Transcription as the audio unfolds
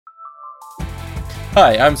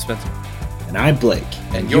Hi, I'm Spencer. And I'm Blake.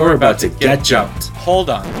 And you're about to get jumped. Hold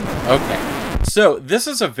on. Okay. So, this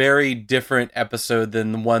is a very different episode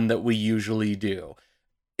than the one that we usually do.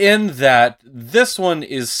 In that, this one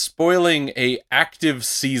is spoiling a active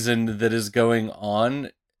season that is going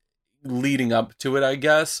on, leading up to it, I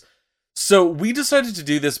guess. So, we decided to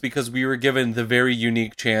do this because we were given the very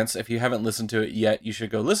unique chance. If you haven't listened to it yet, you should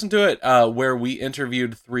go listen to it, where we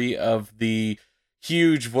interviewed 3 of the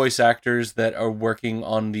huge voice actors that are working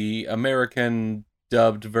on the American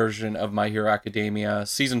dubbed version of My Hero Academia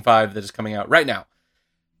Season 5 that is coming out right now.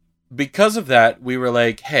 Because of that, we were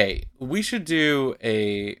like, hey, we should do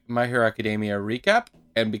a My Hero Academia recap.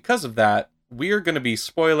 And because of that, we are going to be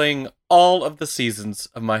spoiling all of the seasons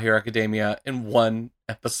of My Hero Academia in one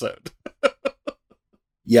episode.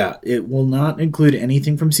 Yeah, it will not include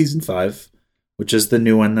anything from Season 5, which is the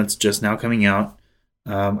new one that's just now coming out.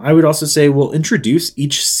 I would also say we'll introduce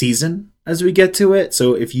each season as we get to it.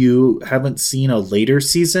 So if you haven't seen a later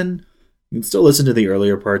season, you can still listen to the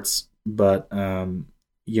earlier parts. But,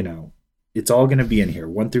 it's all going to be in here.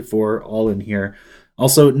 1 through 4, all in here.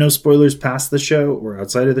 Also, no spoilers past the show or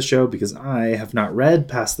outside of the show because I have not read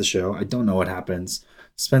past the show. I don't know what happens.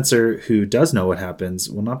 Spencer, who does know what happens,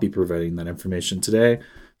 will not be providing that information today.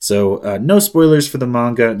 So no spoilers for the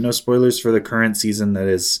manga, no spoilers for the current season that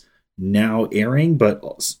is now airing, but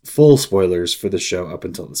full spoilers for the show up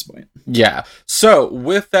until this point. Yeah. So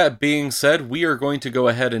with that being said, we are going to go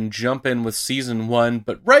ahead and jump in with season 1.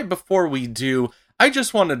 But right before we do, I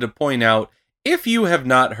just wanted to point out, if you have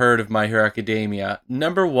not heard of My Hero Academia,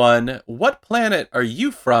 number 1, what planet are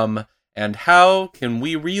you from and how can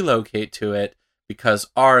we relocate to it because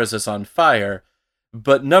ours is on fire?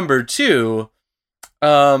 But number 2,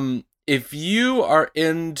 if you are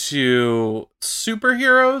into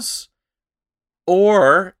superheroes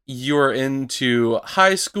or you're into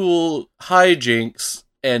high school hijinks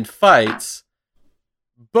and fights,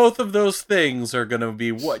 both of those things are going to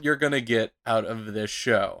be what you're going to get out of this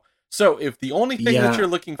show. So if the only thing that you're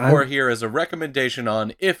looking for here is a recommendation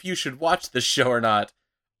on if you should watch this show or not,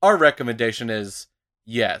 our recommendation is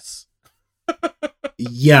yes.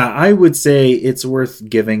 Yeah, I would say it's worth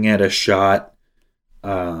giving it a shot.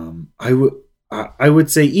 I would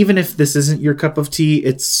say even if this isn't your cup of tea,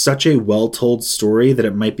 it's such a well-told story that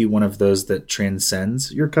it might be one of those that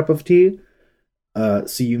transcends your cup of tea.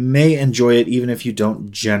 So you may enjoy it even if you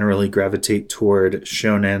don't generally gravitate toward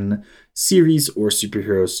shonen series or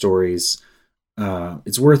superhero stories.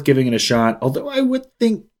 It's worth giving it a shot. Although I would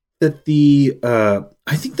think that the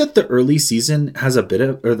early season has a bit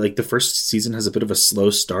of, or like the first season has a bit of a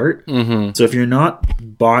slow start. Mm-hmm. So if you're not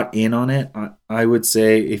bought in on it, I would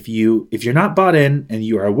say if you're not bought in and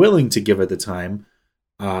you are willing to give it the time,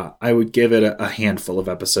 I would give it a handful of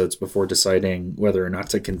episodes before deciding whether or not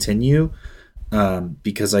to continue.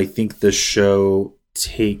 Because I think the show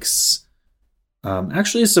takes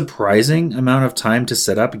actually a surprising amount of time to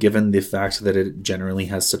set up, given the fact that it generally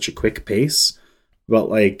has such a quick pace. But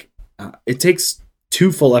it takes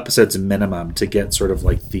 2 full episodes minimum to get sort of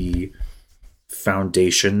like the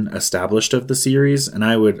foundation established of the series, and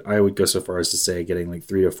I would go so far as to say getting like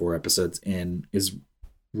 3 or 4 episodes in is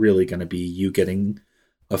really going to be you getting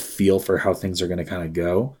a feel for how things are going to kind of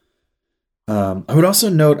go. I would also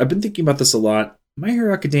note, I've been thinking about this a lot. My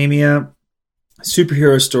Hero Academia,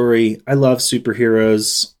 superhero story. I love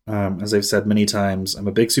superheroes. As I've said many times, I'm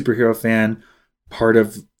a big superhero fan. Part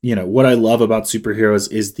of, what I love about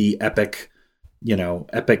superheroes is the epic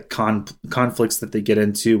conflicts that they get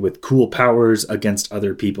into with cool powers against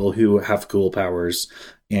other people who have cool powers.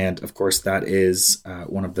 And of course, that is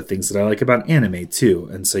one of the things that I like about anime too.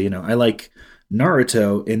 And so, I like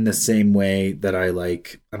Naruto in the same way that I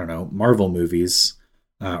like, Marvel movies,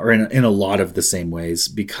 or in a lot of the same ways,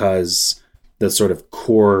 because the sort of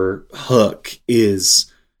core hook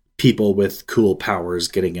is people with cool powers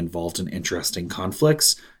getting involved in interesting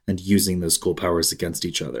conflicts and using those cool powers against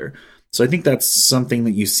each other. So I think that's something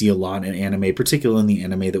that you see a lot in anime, particularly in the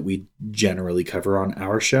anime that we generally cover on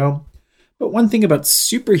our show. But one thing about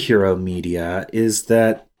superhero media is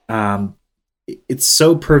that it's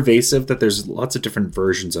so pervasive that there's lots of different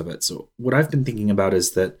versions of it. So what I've been thinking about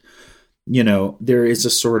is that, there is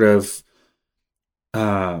a sort of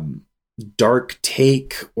dark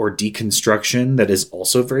take or deconstruction that is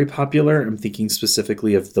also very popular. I'm thinking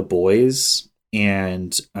specifically of The Boys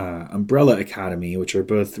and Umbrella Academy, which are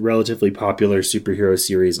both relatively popular superhero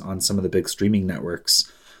series on some of the big streaming networks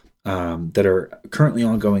that are currently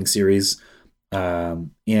ongoing series.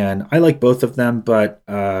 And I like both of them, but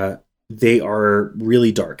they are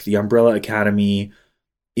really dark. The Umbrella Academy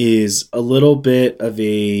is a little bit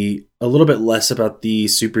less about the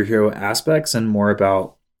superhero aspects and more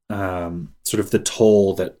about sort of the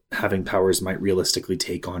toll that having powers might realistically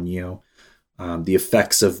take on you. The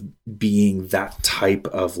effects of being that type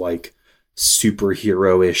of like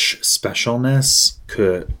superhero-ish specialness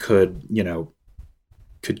could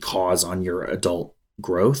cause on your adult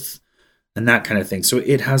growth and that kind of thing. So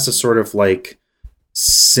it has a sort of like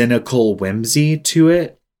cynical whimsy to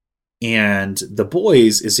it. And The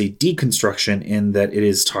Boys is a deconstruction in that it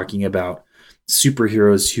is talking about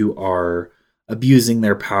superheroes who are abusing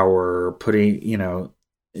their power,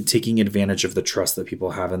 taking advantage of the trust that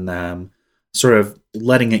people have in them, sort of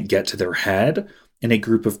letting it get to their head, and a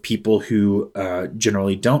group of people who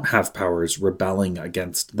generally don't have powers rebelling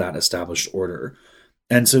against that established order.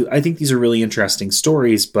 And so I think these are really interesting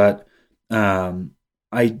stories, but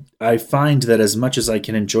I find that as much as I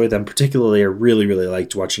can enjoy them, particularly I really, really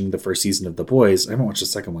liked watching the first season of The Boys. I haven't watched the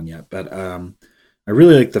second one yet, but I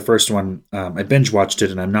really liked the first one. I binge watched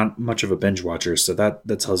it, and I'm not much of a binge watcher, so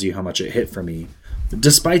that tells you how much it hit for me. But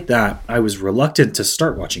despite that, I was reluctant to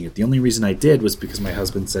start watching it. The only reason I did was because my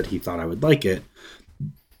husband said he thought I would like it.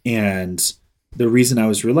 And the reason I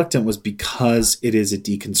was reluctant was because it is a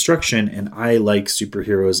deconstruction, and I like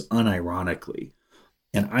superheroes unironically.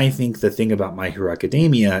 And I think the thing about My Hero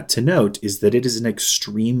Academia to note is that it is an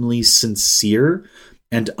extremely sincere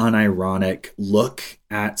and unironic look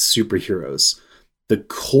at superheroes. The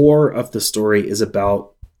core of the story is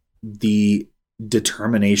about the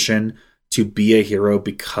determination to be a hero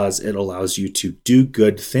because it allows you to do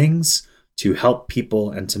good things, to help people,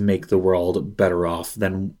 and to make the world better off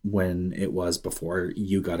than when it was before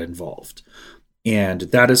you got involved. And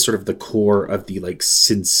that is sort of the core of the like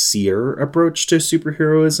sincere approach to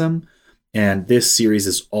superheroism. And this series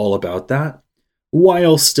is all about that,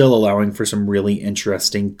 while still allowing for some really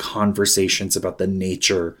interesting conversations about the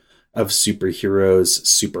nature of superheroes,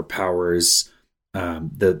 superpowers,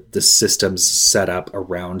 the systems set up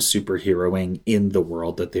around superheroing in the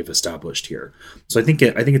world that they've established here. So I think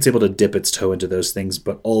it's able to dip its toe into those things,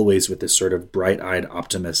 but always with this sort of bright-eyed,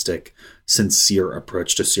 optimistic, sincere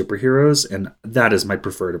approach to superheroes, and that is my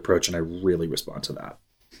preferred approach, and I really respond to that.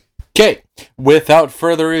 Okay, without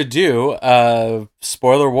further ado,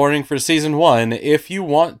 spoiler warning for season 1. If you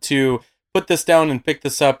want to put this down and pick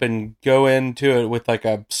this up and go into it with like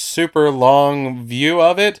a super long view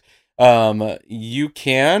of it, you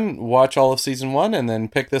can watch all of season 1 and then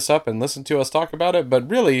pick this up and listen to us talk about it. But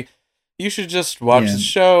really, you should just watch the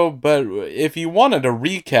show. But if you wanted a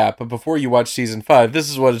recap before you watch season 5, this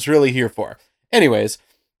is what it's really here for. Anyways,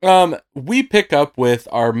 we pick up with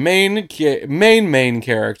our main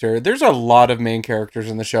character. There's a lot of main characters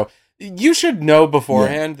in the show. You should know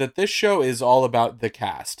beforehand that this show is all about the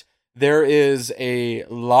cast. There is a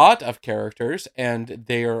lot of characters, and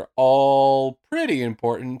they are all pretty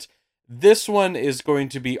important. This one is going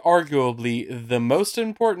to be arguably the most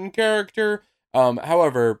important character.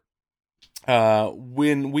 However,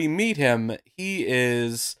 when we meet him, he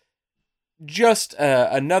is just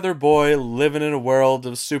another boy living in a world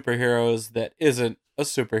of superheroes that isn't a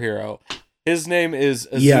superhero. His name is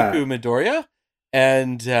Izuku Midoriya,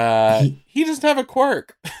 and he doesn't have a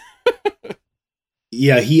quirk.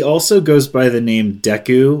 Yeah, he also goes by the name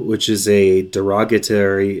Deku, which is a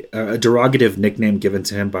derogative nickname given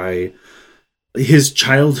to him by his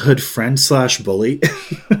childhood friend / bully.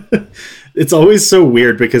 It's always so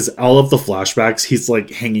weird because all of the flashbacks, he's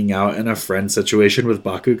like hanging out in a friend situation with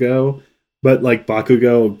Bakugo, but like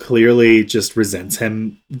Bakugo clearly just resents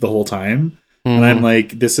him the whole time. And I'm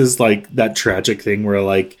like, this is like that tragic thing where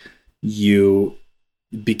like you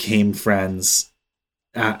became friends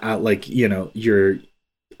at like, you know, your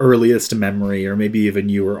earliest memory, or maybe even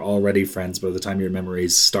you were already friends by the time your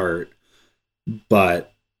memories start,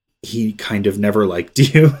 but he kind of never liked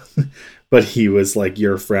you. But he was like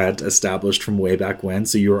your friend established from way back when,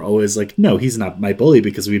 so you were always like, no, he's not my bully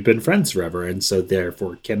because we've been friends forever, and so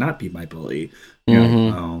therefore cannot be my bully. Like,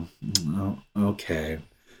 oh, okay.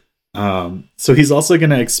 So he's also going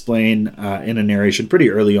to explain in a narration pretty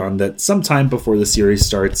early on that sometime before the series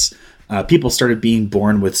starts, people started being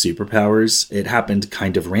born with superpowers. It happened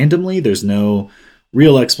kind of randomly. There's no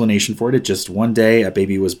real explanation for it. It just one day a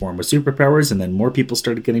baby was born with superpowers, and then more people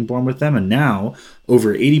started getting born with them. And now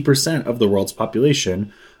over 80% of the world's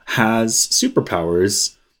population has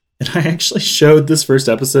superpowers. And I actually showed this first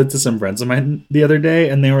episode to some friends of mine the other day,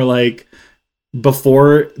 and they were like,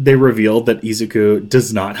 before they revealed that Izuku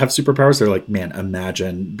does not have superpowers, they're like, man,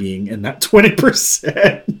 imagine being in that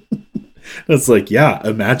 20%. It's like, yeah,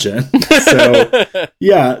 imagine. So,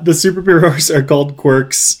 yeah, the superpowers are called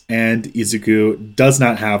quirks, and Izuku does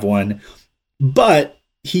not have one. But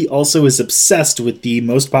he also is obsessed with the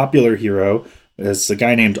most popular hero. It's a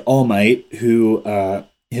guy named All Might, who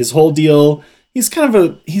his whole deal. He's kind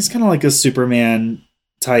of like a Superman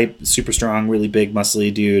type, super strong, really big,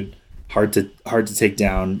 muscly dude. Hard to take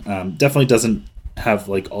down. Definitely doesn't have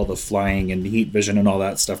like all the flying and heat vision and all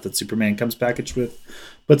that stuff that Superman comes packaged with,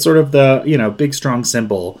 but sort of the big strong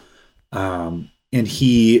symbol. And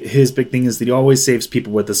his big thing is that he always saves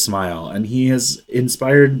people with a smile, and he has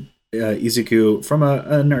inspired Izuku from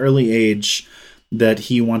an early age that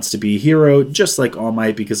he wants to be a hero, just like All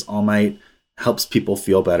Might, because All Might helps people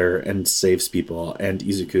feel better and saves people, and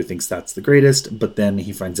Izuku thinks that's the greatest, but then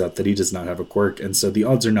he finds out that he does not have a quirk, and so the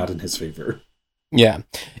odds are not in his favor. Yeah.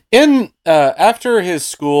 In after his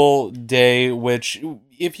school day, which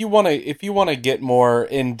if you want to get more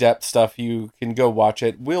in-depth stuff, you can go watch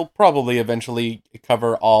it. We'll probably eventually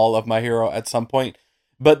cover all of My Hero at some point,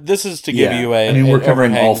 but this is to give you we're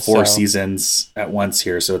covering all 4 seasons at once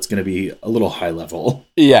here, so it's going to be a little high level.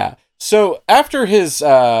 Yeah. So after his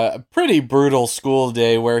pretty brutal school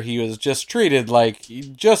day where he was just treated like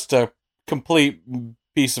just a complete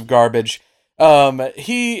piece of garbage,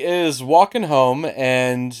 he is walking home,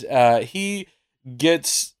 and he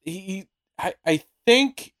gets I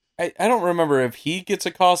think I don't remember if he gets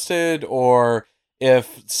accosted or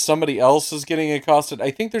if somebody else is getting accosted. I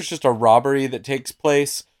think there's just a robbery that takes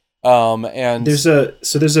place. And there's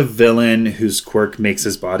a villain whose quirk makes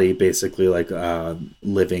his body basically like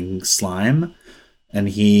living slime, and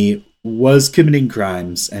he was committing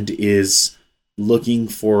crimes and is looking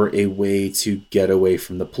for a way to get away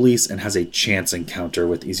from the police, and has a chance encounter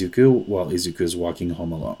with Izuku while Izuku is walking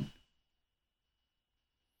home alone.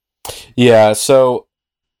 Yeah, so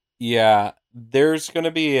there's going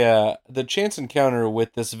to be the chance encounter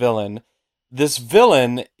with this villain. This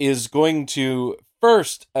villain is going to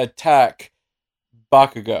first attack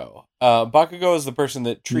Bakugo. Bakugo is the person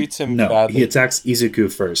that treats him badly. He attacks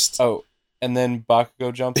Izuku first. Oh, and then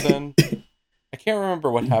Bakugo jumps in? I can't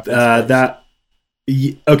remember what happens first.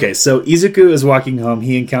 Okay, so Izuku is walking home.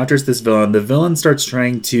 He encounters this villain. The villain starts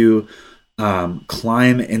trying to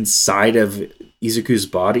climb inside of Izuku's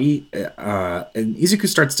body, and Izuku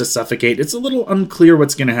starts to suffocate. It's a little unclear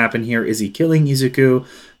what's going to happen here. Is he killing Izuku?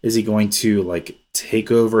 Is he going to like take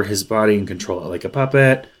over his body and control it like a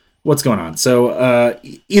puppet? What's going on? So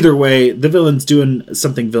either way, the villain's doing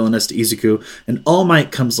something villainous to Izuku, and All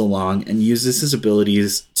Might comes along and uses his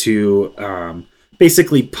abilities to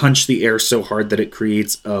basically punch the air so hard that it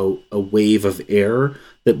creates a wave of air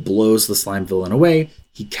that blows the slime villain away.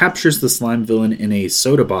 He captures the slime villain in a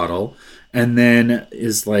soda bottle and then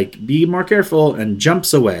is like, be more careful, and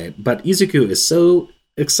jumps away. But Izuku is so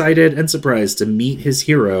excited and surprised to meet his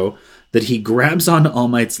hero that he grabs on All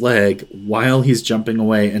Might's leg while he's jumping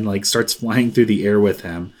away and like starts flying through the air with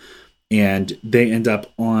him. And they end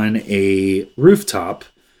up on a rooftop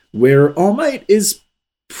where All Might is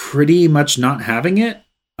pretty much not having it.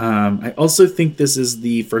 I also think this is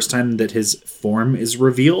the first time that his form is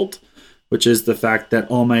revealed, which is the fact that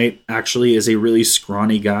All Might actually is a really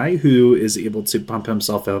scrawny guy who is able to pump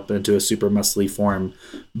himself up into a super muscly form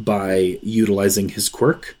by utilizing his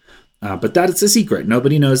quirk. But that is a secret.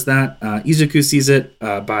 Nobody knows that. Izuku sees it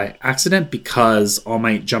by accident because All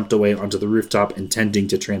Might jumped away onto the rooftop intending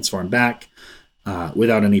to transform back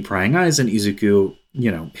without any prying eyes, and Izuku,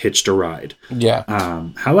 hitched a ride. Yeah.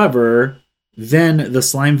 However, then the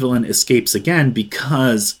slime villain escapes again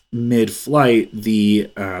because mid-flight,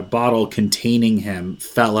 the bottle containing him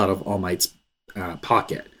fell out of All Might's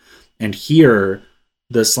pocket. And here,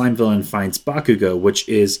 the slime villain finds Bakugo, which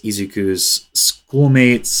is Izuku's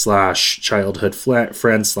schoolmate / childhood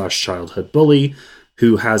friend / childhood bully,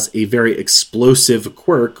 who has a very explosive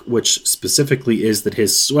quirk, which specifically is that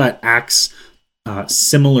his sweat acts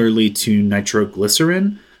similarly to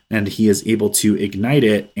nitroglycerin, and he is able to ignite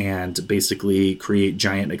it and basically create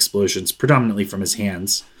giant explosions, predominantly from his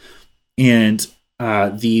hands. And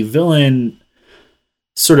the villain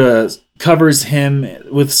sort of covers him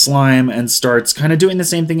with slime and starts kind of doing the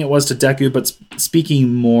same thing it was to Deku, but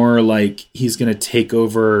speaking more like he's going to take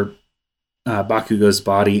over Bakugo's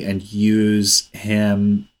body and use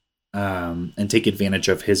him and take advantage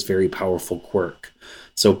of his very powerful quirk.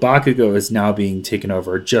 So Bakugo is now being taken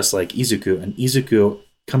over just like Izuku, and Izuku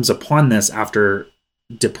comes upon this after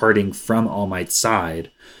departing from All Might's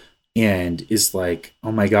side and is like,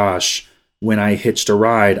 oh my gosh, when I hitched a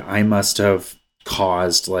ride, I must have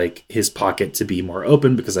caused like his pocket to be more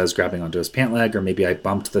open because I was grabbing onto his pant leg, or maybe I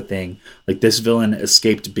bumped the thing. Like, this villain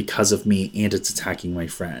escaped because of me and it's attacking my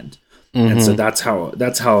friend. Mm-hmm. And so that's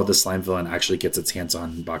how the slime villain actually gets its hands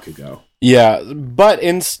on Bakugo. Yeah, but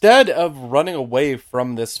instead of running away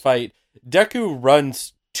from this fight, Deku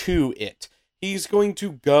runs to it. He's going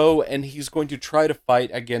to go and he's going to try to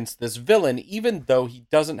fight against this villain, even though he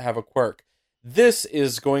doesn't have a quirk. This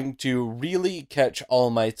is going to really catch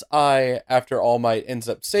All Might's eye after All Might ends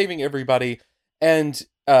up saving everybody. And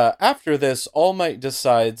after this, All Might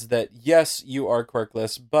decides that, yes, you are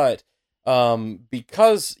quirkless, but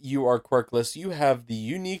because you are quirkless, you have the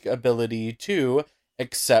unique ability to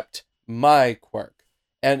accept my quirk.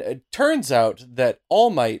 And it turns out that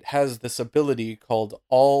All Might has this ability called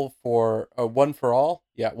One for All.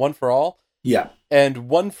 Yeah, One for All. Yeah. And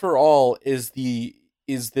One for All is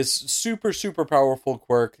this super, super powerful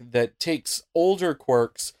quirk that takes older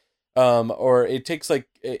quirks, or it takes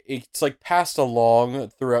it's like passed along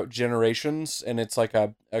throughout generations, and it's like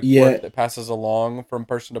a quirk that passes along from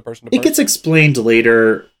person to person to person. It gets explained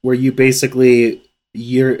later where you basically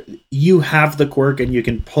you have the quirk and you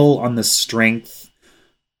can pull on the strength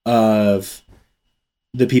of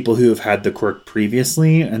the people who have had the quirk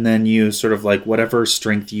previously, and then you sort of like whatever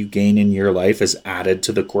strength you gain in your life is added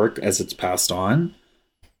to the quirk as it's passed on.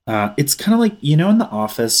 It's kind of like, in The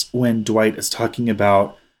Office when Dwight is talking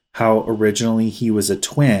about how originally he was a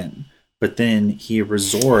twin, but then he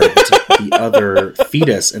resorbed the other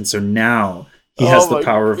fetus, and so now he has the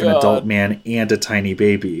power of an adult man and a tiny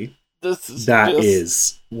baby. That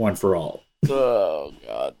is One for All. Oh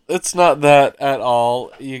god, it's not that at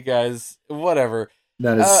all, you guys. Whatever.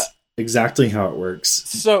 That is exactly how it works.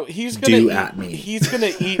 So he's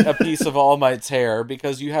gonna eat a piece of All Might's hair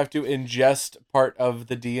because you have to ingest part of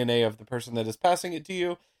the DNA of the person that is passing it to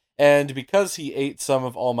you. And because he ate some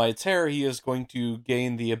of All Might's hair, he is going to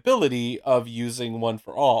gain the ability of using One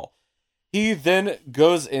for All. He then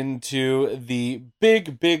goes into the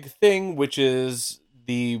big thing, which is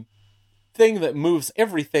the thing that moves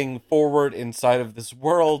everything forward inside of this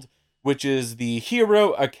world, which is the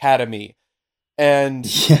Hero Academy. And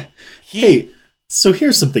hey, so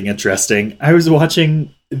here's something interesting. I was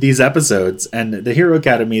watching these episodes, and the Hero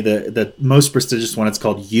Academy, the most prestigious one, it's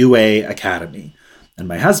called UA Academy. And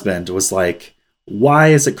my husband was like, why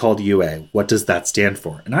is it called UA? What does that stand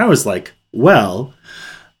for? And I was like, well,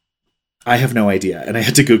 I have no idea. And I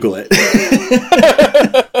had to Google it.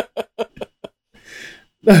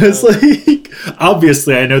 I was like,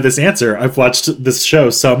 obviously I know this answer. I've watched this show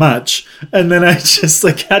so much. And then I just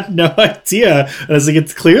had no idea. I was like,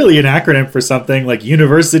 it's clearly an acronym for something like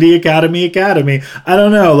University Academy. I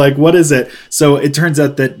don't know. What is it? So it turns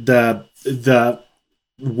out that the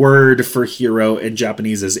word for hero in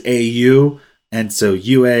Japanese is AU. And so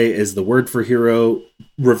UA is the word for hero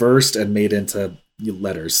reversed and made into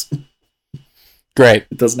letters. Great.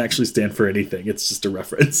 It doesn't actually stand for anything. It's just a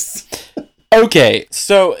reference. Okay,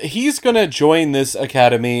 so he's going to join this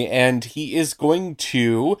academy, and he is going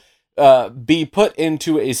to be put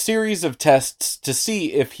into a series of tests to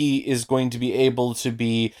see if he is going to be able to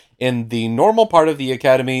be in the normal part of the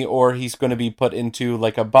academy, or he's going to be put into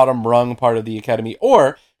a bottom rung part of the academy,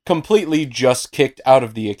 or completely just kicked out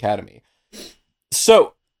of the academy.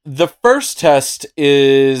 So the first test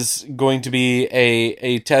is going to be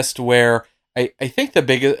a test where I think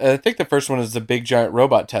the first one is the big giant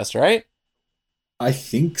robot test, right? I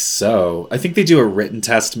think so. I think they do a written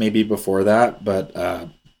test maybe before that, but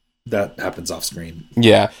that happens off screen.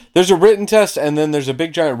 Yeah, there's a written test, and then there's a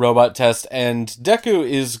big giant robot test, and Deku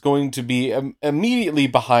is going to be immediately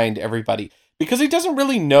behind everybody because he doesn't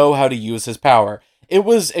really know how to use his power. It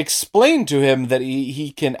was explained to him that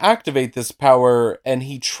he can activate this power, and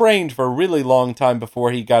he trained for a really long time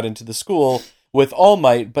before he got into the school with All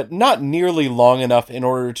Might, but not nearly long enough in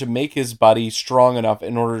order to make his body strong enough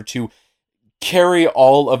in order to carry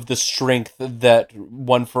all of the strength that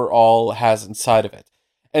One for All has inside of it.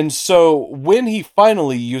 And so when he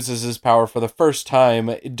finally uses his power for the first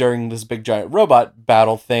time during this big giant robot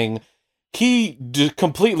battle thing, he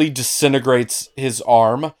completely disintegrates his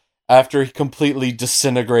arm after completely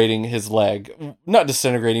disintegrating his leg. Not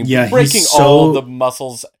disintegrating, but breaking all the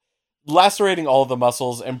muscles, lacerating all the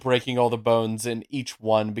muscles and breaking all the bones in each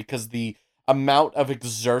one because the amount of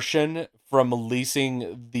exertion from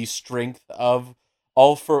releasing the strength of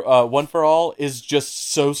One for All is just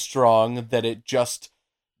so strong that it just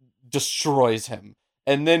destroys him.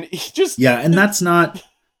 And then he just... Yeah, and that's not...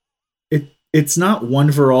 It's not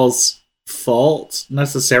One for All's fault,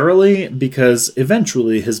 necessarily, because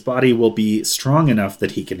eventually his body will be strong enough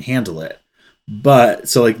that he can handle it. But,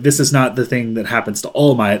 so, this is not the thing that happens to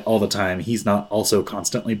All Might all the time. He's not also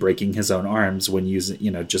constantly breaking his own arms when using,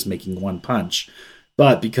 just making one punch.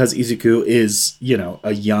 But because Izuku is,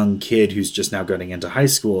 a young kid who's just now getting into high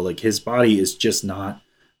school, his body is just not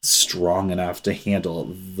strong enough to handle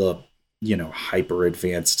the, hyper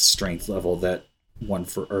advanced strength level that One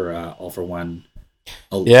for All for One.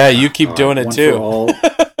 Yeah, you keep doing it One too. For All.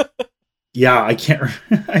 Yeah, I can't.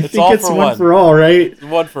 I It's think All it's for One for All, right?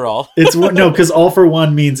 One for All. It's one, no, because All for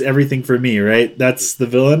One means everything for me, right? That's the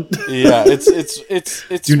villain. Yeah,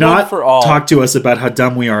 it's Do One not for All. talk to us about how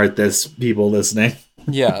dumb we are at this, people listening.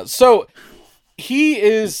 Yeah, so he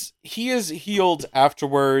is healed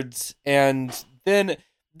afterwards, and then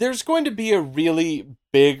there's going to be a really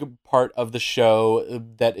big part of the show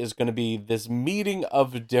that is going to be this meeting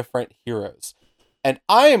of different heroes. And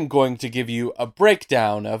I am going to give you a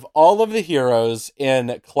breakdown of all of the heroes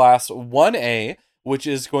in Class 1A, which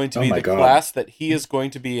is going to be the class that he is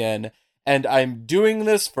going to be in. And I'm doing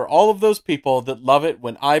this for all of those people that love it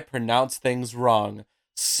when I pronounce things wrong.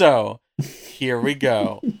 So, here we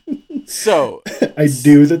go. So, I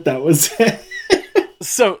knew that was it.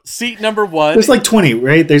 So, seat number 1. There's like 20,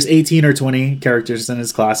 right? There's 18 or 20 characters in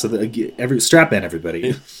his class. So strap in,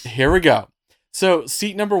 everybody. Here we go. So,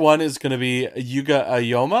 seat number 1 is going to be Yuga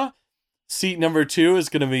Ayoma. Seat number 2 is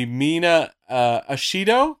going to be Mina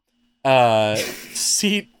Ashido.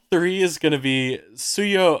 Seat 3 is going to be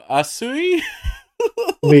Suyo Asui.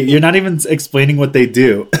 Wait, you're not even explaining what they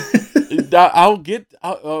do. I'll do it.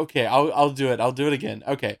 I'll do it again.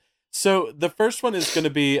 Okay. So, the first one is going to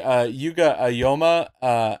be Yuga Ayoma.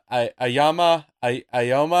 Ayoma.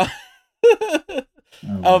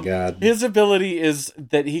 Oh my God. His ability is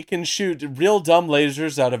that he can shoot real dumb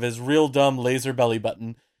lasers out of his real dumb laser belly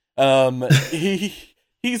button.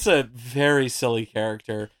 He's a very silly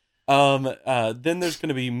character. Then there's going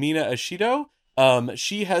to be Mina Ashido.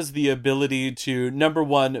 She has the ability to, number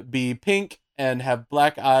 1, be pink and have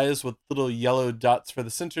black eyes with little yellow dots for the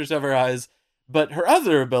centers of her eyes. But her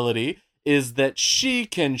other ability is that she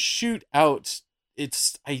can shoot out.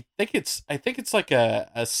 I think it's like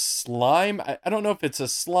a slime. I don't know if it's a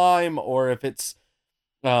slime or if it's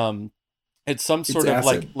some sort of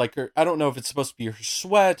acid. like her, I don't know if it's supposed to be her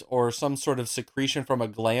sweat or some sort of secretion from a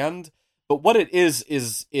gland. But what it is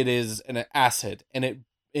it is an acid, and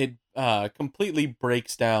it completely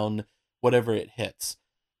breaks down whatever it hits.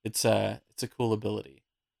 It's a cool ability.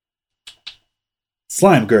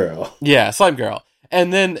 Slime Girl. Yeah, Slime Girl.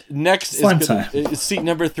 And then next is seat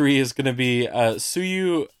number 3 is going to be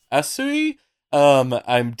Suyu Asui.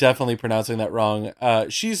 I'm definitely pronouncing that wrong.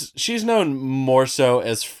 She's known more so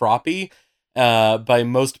as Froppy by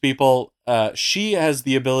most people. She has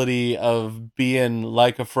the ability of being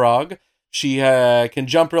like a frog. She can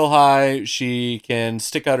jump real high. She can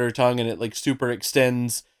stick out her tongue and it like super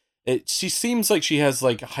extends. She seems like she has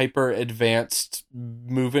like hyper advanced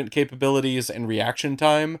movement capabilities and reaction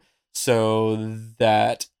time. So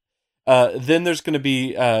that then there's going to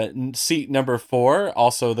be seat number 4,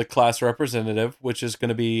 also the class representative, which is going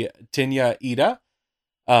to be Tinya Ida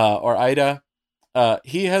or Ida.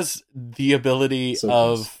 He has the ability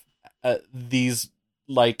of these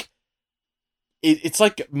like it's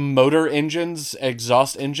like motor engines,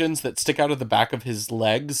 exhaust engines that stick out of the back of his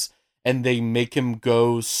legs, and they make him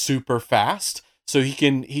go super fast. So he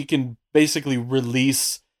can basically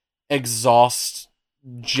release exhaust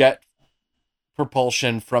jet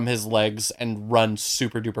propulsion from his legs and run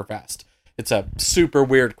super duper fast. It's a super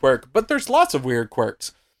weird quirk, but there's lots of weird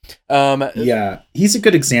quirks. Yeah, he's a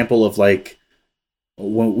good example of like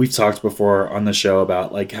when we've talked before on the show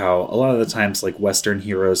about like how a lot of the times like Western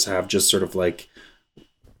heroes have just sort of like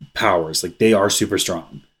powers, like they are super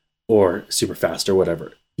strong or super fast or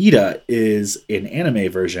whatever. Ida is an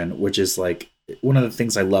anime version, which is like one of the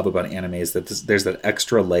things I love about anime is that there's that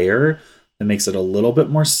extra layer that makes it a little bit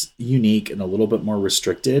more unique and a little bit more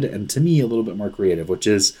restricted, and to me a little bit more creative, which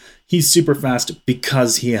is he's super fast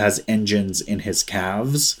because he has engines in his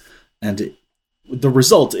calves, and the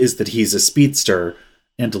result is that he's a speedster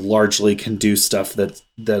and largely can do stuff that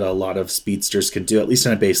a lot of speedsters can do, at least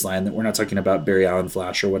in a baseline. That we're not talking about Barry Allen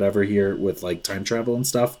Flash or whatever here with like time travel and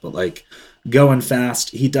stuff, but like going fast,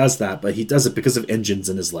 he does that, but he does it because of engines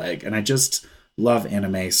in his leg, and I just love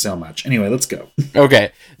anime so much. Anyway, let's go.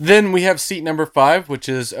 Okay, then we have seat number 5, which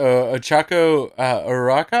is Ochako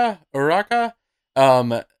Uraka.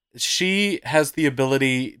 She has the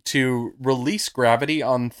ability to release gravity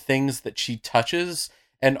on things that she touches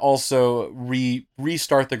and also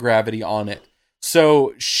restart the gravity on it.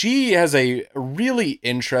 So she has a really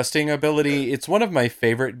interesting ability. It's one of my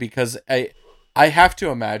favorite because I have to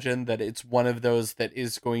imagine that it's one of those that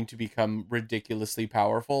is going to become ridiculously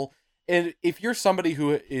powerful. And if you're somebody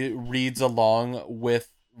who reads along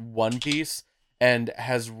with One Piece and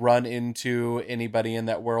has run into anybody in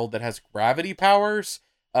that world that has gravity powers,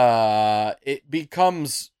 it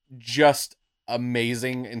becomes just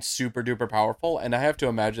amazing and super duper powerful. And I have to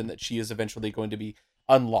imagine that she is eventually going to be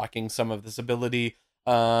unlocking some of this ability.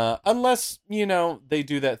 Unless, they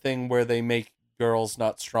do that thing where they make girls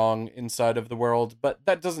not strong inside of the world, but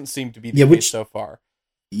that doesn't seem to be the case so far.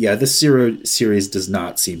 Yeah, the Zero series does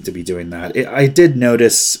not seem to be doing that. I did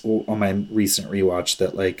notice on my recent rewatch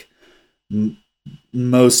that like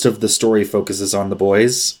most of the story focuses on the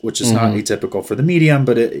boys, which is not atypical for the medium,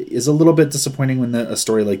 but it is a little bit disappointing when a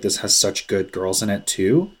story like this has such good girls in it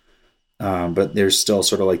too. But there's still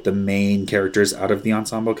sort of like the main characters out of the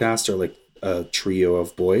ensemble cast are like a trio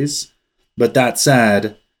of boys. But that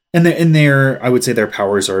said, and in there, I would say their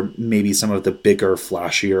powers are maybe some of the bigger,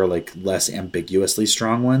 flashier, like less ambiguously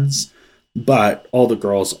strong ones. But all the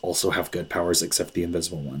girls also have good powers except the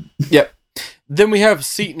invisible one. Yep. Then we have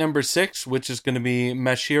seat number 6, which is going to be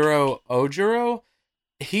Mashiro Ojiro.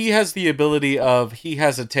 He has the ability of he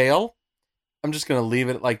has a tail. I'm just going to leave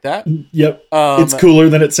it like that. Yep. It's cooler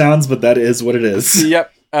than it sounds, but that is what it is.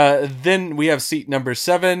 Yep. Then we have seat number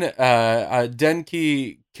 7,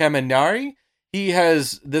 Denki Kaminari. He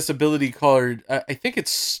has this ability called, I think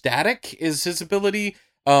it's static is his ability.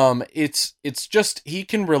 It's just, he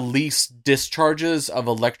can release discharges of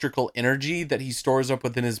electrical energy that he stores up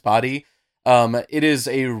within his body. It is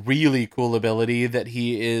a really cool ability that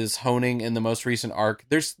he is honing in the most recent arc.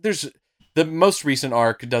 There's the most recent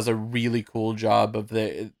arc does a really cool job of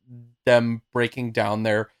them breaking down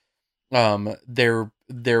their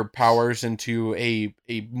powers into a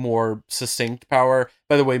more succinct power.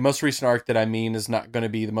 By the way, most recent arc that I mean is not going to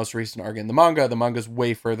be the most recent arc in the manga. The manga's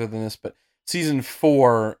way further than this, but season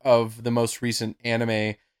 4 of the most recent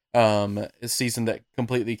anime season that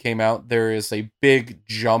completely came out, there is a big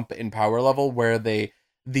jump in power level where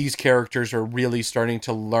these characters are really starting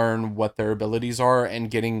to learn what their abilities are and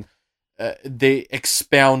getting they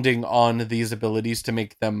expounding on these abilities to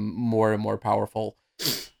make them more and more powerful.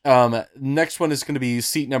 Next one is going to be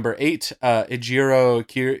seat number 8,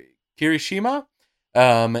 Ejiro Kirishima.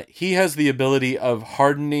 He has the ability of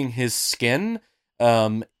hardening his skin.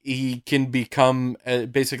 He can become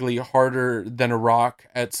basically harder than a rock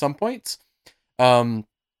at some points. Then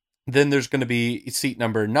there's going to be seat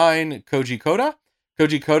number 9, Koji Koda.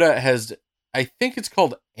 Koji Koda has, I think it's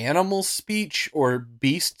called animal speech or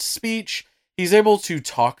beast speech. He's able to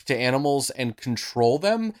talk to animals and control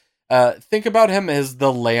them. Think about him as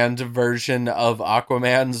the land version of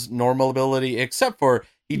Aquaman's normal ability, except for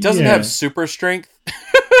he doesn't have super strength.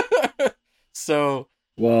 So,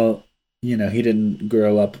 well, he didn't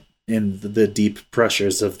grow up in the deep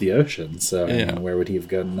pressures of the ocean, so where would he have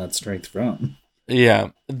gotten that strength from?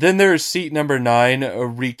 Yeah. Then there's seat number 9,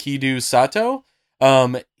 Rikido Sato.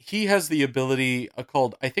 He has the ability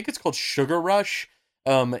I think it's called Sugar Rush.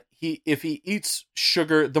 If he eats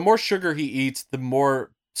sugar, the more sugar he eats, the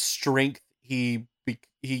more strength he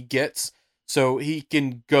gets. So he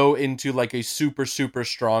can go into like a super, super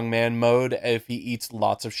strongman mode if he eats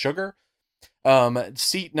lots of sugar.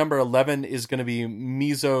 Seat number 11 is going to be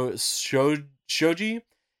Mizo Shoji.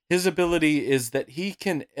 His ability is that he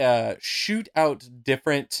can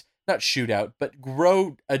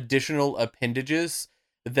grow additional appendages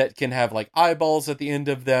that can have like eyeballs at the end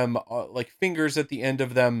of them, like fingers at the end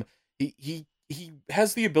of them. He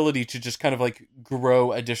has the ability to just kind of like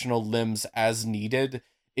grow additional limbs as needed.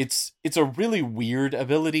 It's a really weird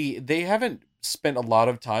ability. They haven't spent a lot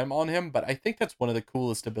of time on him, but I think that's one of the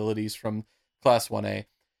coolest abilities from Class 1A.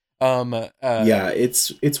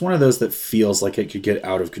 It's one of those that feels like it could get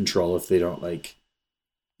out of control if they don't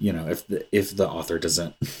if the author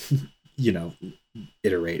doesn't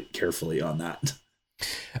iterate carefully on that.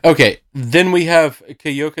 Okay, then we have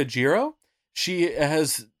Kyoka Jiro. She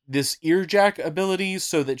has this earjack ability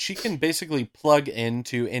so that she can basically plug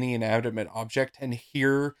into any inanimate object and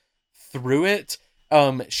hear through it.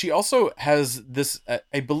 She also has this,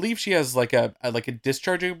 I believe she has like a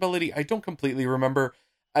discharging ability. I don't completely remember.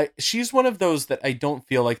 She's one of those that I don't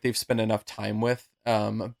feel like they've spent enough time with.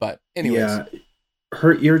 But anyways. Yeah,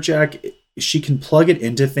 her earjack, she can plug it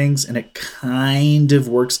into things and it kind of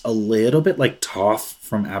works a little bit like Toph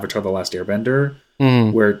from Avatar: The Last Airbender,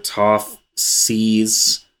 where Toph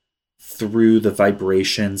sees through the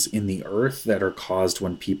vibrations in the earth that are caused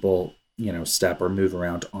when people, step or move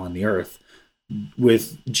around on the earth.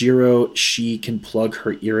 With Jiro, she can plug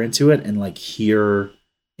her ear into it and like hear.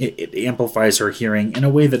 It amplifies her hearing in a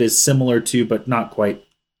way that is similar to, but not quite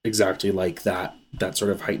exactly like that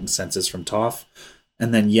sort of heightened senses from Toph.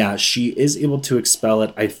 And then, she is able to expel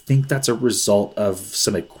it. I think that's a result of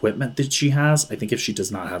some equipment that she has. I think if she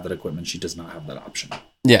does not have that equipment, she does not have that option.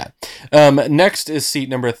 Yeah. Next is seat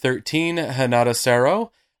number 13, Hanada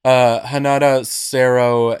Sero. Hanada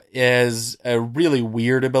Sero is a really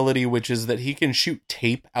weird ability, which is that he can shoot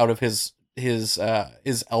tape out of his his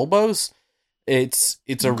elbows. It's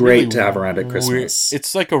a Great really to have around at weird, Christmas.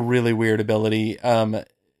 it's like a really weird ability.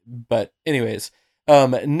 But anyways,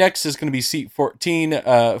 next is going to be seat 14,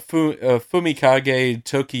 Fumikage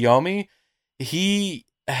Tokiyomi. He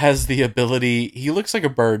has the ability, he looks like a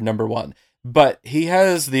bird, number one, but he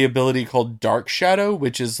has the ability called Dark Shadow,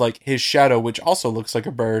 which is like his shadow, which also looks like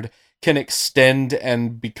a bird, can extend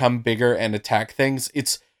and become bigger and attack things.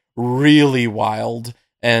 It's really wild,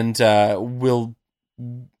 and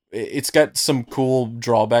it's got some cool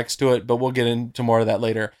drawbacks to it, but we'll get into more of that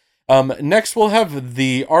later. Next, we'll have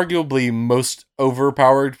the arguably most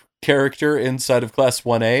overpowered character inside of Class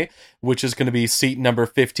 1A, which is going to be seat number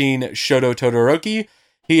 15, Shoto Todoroki.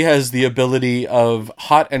 He has the ability of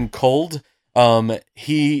hot and cold.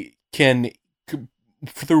 He can,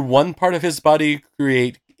 through one part of his body,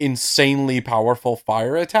 create insanely powerful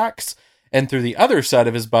fire attacks, and through the other side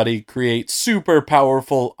of his body, create super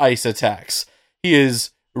powerful ice attacks. He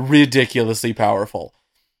is ridiculously powerful.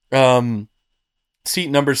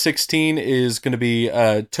 Seat number 16 is going to be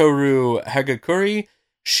Toru Hagakure.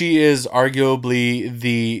 She is arguably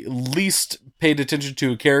the least paid attention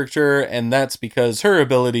to character, and that's because her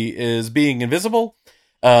ability is being invisible.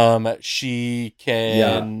 She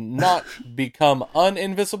can not become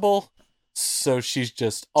uninvisible, so she's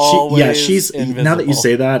just always she's invisible. Now that you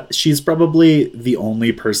say that, she's probably the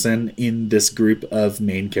only person in this group of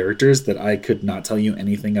main characters that I could not tell you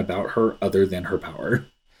anything about her other than her power.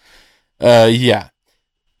 Yeah.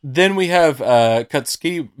 Then we have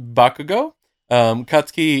Katsuki Bakugo.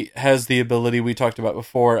 Katsuki has the ability we talked about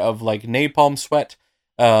before of like napalm sweat.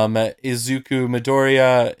 Izuku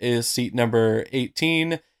Midoriya is seat number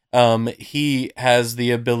 18. He has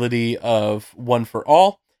the ability of One for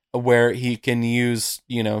All, where he can use,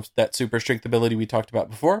 that super strength ability we talked about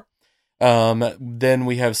before. Then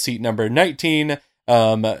we have seat number 19,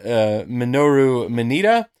 Minoru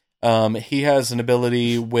Mineta. He has an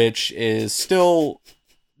ability which is still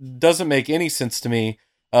doesn't make any sense to me,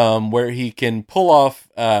 where he can pull off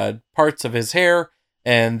parts of his hair,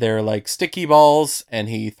 and they're like sticky balls, and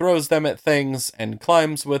he throws them at things and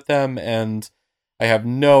climbs with them, and I have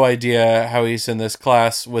no idea how he's in this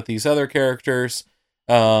class with these other characters.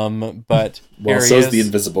 But well, so's the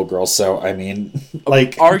Invisible Girl. So I mean,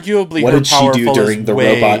 like, arguably, what did she do during the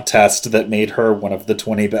robot test that made her one of the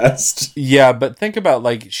 20 best? Yeah, but think about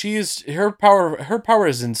like her power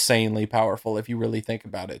is insanely powerful if you really think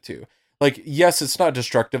about it too. Like, yes, it's not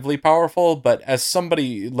destructively powerful, but as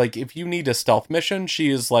somebody like if you need a stealth mission, she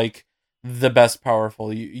is like the best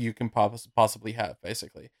powerful you can possibly have,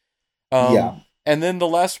 basically. Yeah. And then the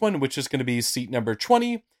last one, which is going to be seat number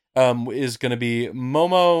 20. Is going to be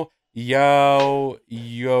Momo Yoruzo.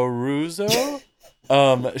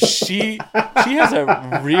 She has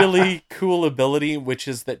a really cool ability, which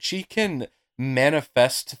is that she can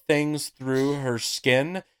manifest things through her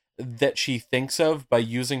skin that she thinks of by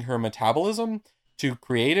using her metabolism to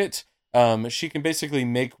create it. She can basically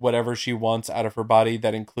make whatever she wants out of her body.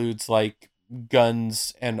 That includes like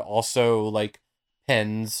guns and also like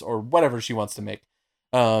pens or whatever she wants to make.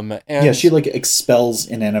 And she like expels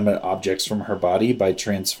inanimate objects from her body by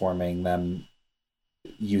transforming them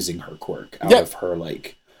using her quirk out of her,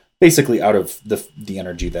 like basically out of the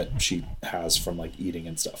energy that she has from like eating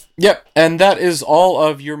and stuff. Yep. And that is all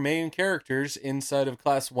of your main characters inside of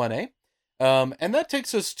Class 1A. And that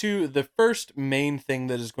takes us to the first main thing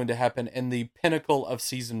that is going to happen in the pinnacle of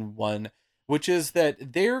Season 1, which is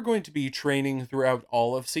that they're going to be training throughout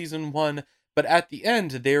all of Season 1. But at the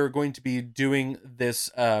end, they are going to be doing this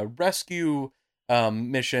rescue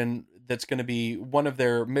mission that's going to be one of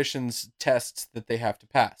their missions tests that they have to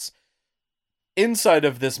pass. Inside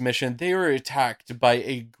of this mission, they are attacked by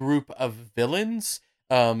a group of villains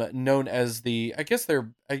known as the... I guess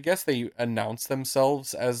they announce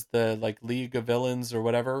themselves as the like League of Villains or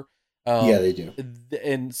whatever. Yeah, they do.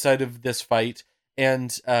 Inside of this fight,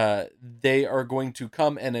 and they are going to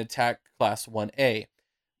come and attack Class 1A.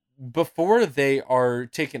 Before they are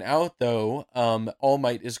taken out, though, All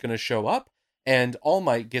Might is going to show up, and All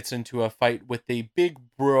Might gets into a fight with a big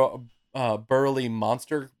burly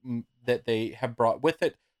monster that they have brought with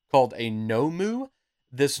it called a Nomu.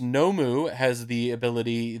 This Nomu has the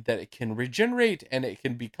ability that it can regenerate, and it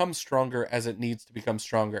can become stronger as it needs to become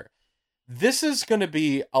stronger. This is going to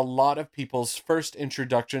be a lot of people's first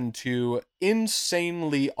introduction to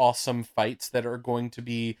insanely awesome fights that are going to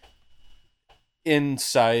be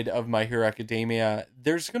inside of My Hero Academia.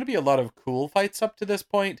 There's going to be a lot of cool fights up to this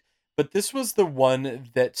point, but this was the one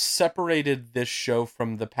that separated this show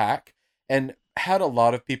from the pack and had a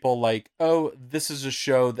lot of people like, oh, this is a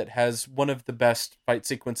show that has one of the best fight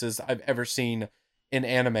sequences I've ever seen in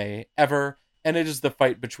anime ever, and it is the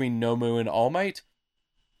fight between Nomu and All Might.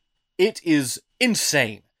 It is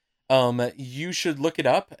insane. You should look it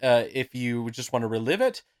up if you just want to relive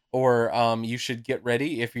it, or you should get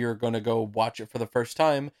ready if you're going to go watch it for the first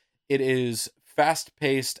time. It is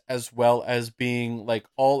fast-paced, as well as being like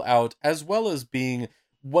all out, as well as being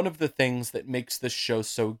one of the things that makes this show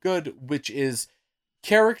so good, which is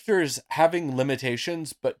characters having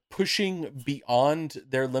limitations, but pushing beyond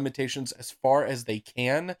their limitations as far as they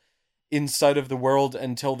can inside of the world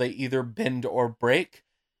until they either bend or break.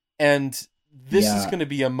 And this is going to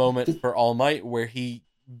be a moment for All Might where he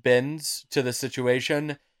bends to the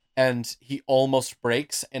situation and he almost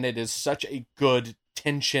breaks, and it is such a good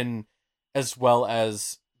tension as well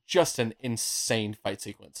as just an insane fight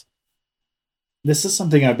sequence. This is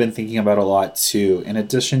something I've been thinking about a lot too, in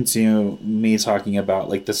addition to me talking about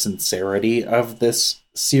like the sincerity of this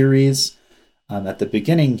series. At the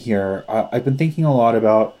beginning here, I've been thinking a lot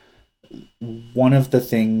about one of the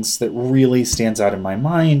things that really stands out in my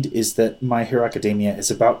mind is that My Hero Academia is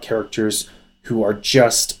about characters who are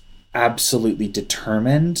just absolutely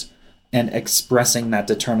determined and expressing that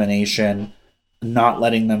determination, not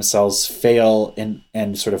letting themselves fail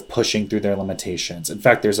and sort of pushing through their limitations. In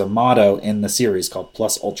fact, there's a motto in the series called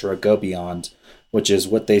Plus Ultra Go Beyond, which is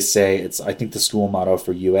what they say. It's, I think, the school motto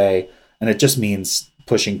for UA, and it just means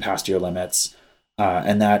pushing past your limits.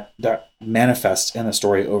 And that manifests in the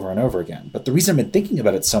story over and over again. But the reason I've been thinking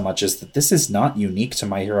about it so much is that this is not unique to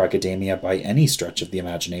My Hero Academia by any stretch of the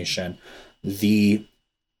imagination. The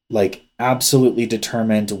like absolutely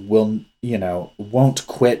determined won't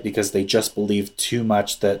quit because they just believe too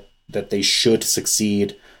much that they should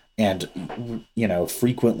succeed, and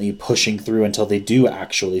frequently pushing through until they do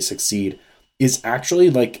actually succeed is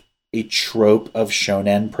actually like a trope of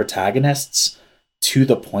shonen protagonists, to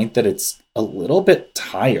the point that it's a little bit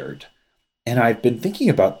tired. And I've been thinking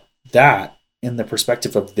about that in the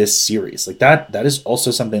perspective of this series. Like that is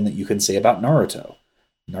also something that you can say about Naruto.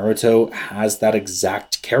 Naruto has that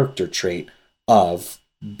exact character trait of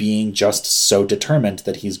being just so determined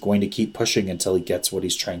that he's going to keep pushing until he gets what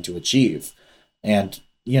he's trying to achieve. And,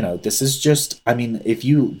 this is just, I mean, if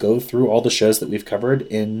you go through all the shows that we've covered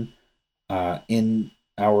in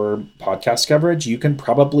our podcast coverage, you can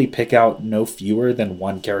probably pick out no fewer than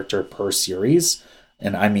one character per series.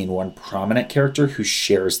 And I mean one prominent character who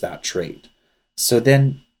shares that trait. So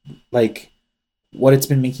then, like, what it's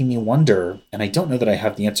been making me wonder, and I don't know that I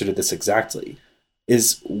have the answer to this exactly,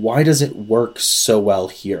 is why does it work so well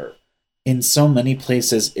here? In so many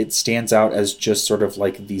places, it stands out as just sort of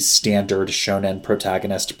like the standard shonen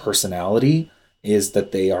protagonist personality, is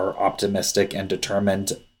that they are optimistic and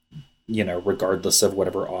determined, regardless of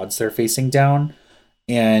whatever odds they're facing down.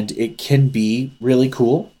 And it can be really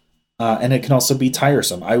cool. And it can also be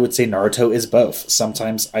tiresome. I would say Naruto is both.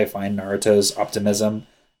 Sometimes I find Naruto's optimism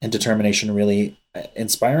and determination really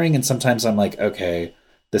inspiring. And sometimes I'm like, okay,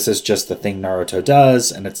 this is just the thing Naruto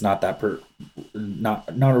does. And it's not that not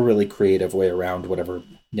a really creative way around whatever,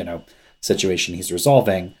 situation he's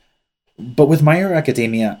resolving. But with My Hero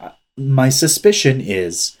Academia, my suspicion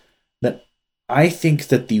is that I think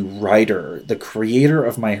that the creator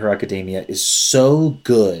of My Hero Academia is so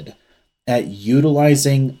good at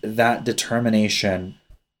utilizing that determination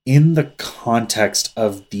in the context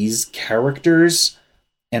of these characters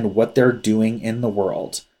and what they're doing in the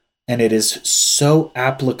world. And it is so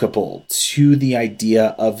applicable to the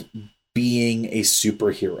idea of being a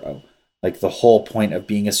superhero. Like the whole point of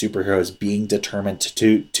being a superhero is being determined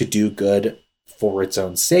to do good for its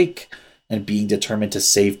own sake, and being determined to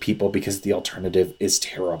save people because the alternative is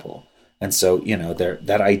terrible. And so,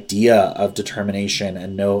 that idea of determination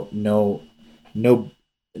and no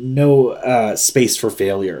space for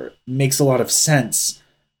failure makes a lot of sense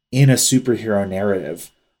in a superhero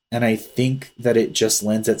narrative. And I think that it just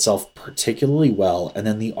lends itself particularly well. And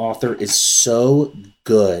then the author is so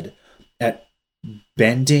good at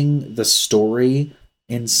bending the story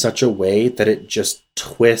in such a way that it just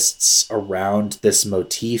twists around this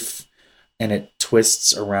motif, and it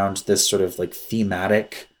twists around this sort of like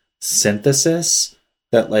thematic synthesis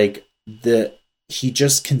that he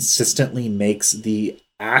just consistently makes the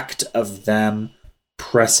act of them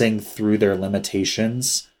pressing through their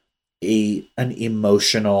limitations an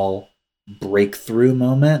emotional breakthrough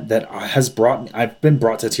moment that I've been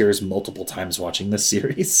brought to tears multiple times watching this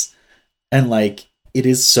series. And like, it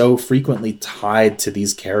is so frequently tied to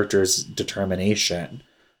these characters' determination.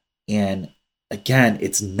 And again,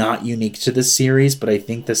 it's not unique to the series, but I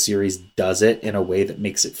think the series does it in a way that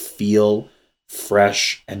makes it feel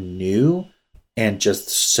fresh and new and just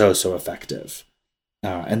so effective.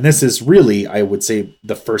 And this is really, I would say,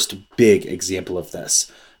 the first big example of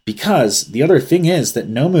this. Because the other thing is that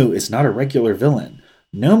Nomu is not a regular villain.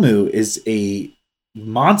 Nomu is a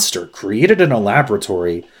monster created in a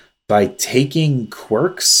laboratory by taking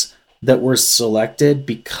quirks that were selected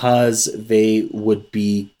because they would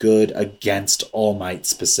be good against All Might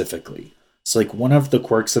specifically. So, like, one of the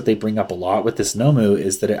quirks that they bring up a lot with this Nomu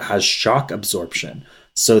is that it has shock absorption,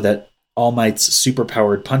 so that All Might's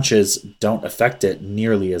superpowered punches don't affect it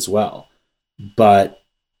nearly as well. But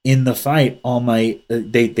in the fight, All Might,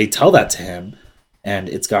 they tell that to him, and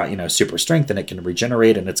it's got, super strength, and it can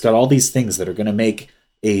regenerate, and it's got all these things that are going to make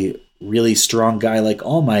a really strong guy like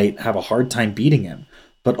All Might have a hard time beating him.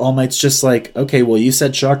 But All Might's just like, okay, well, you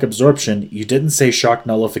said shock absorption, you didn't say shock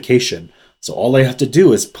nullification. So all I have to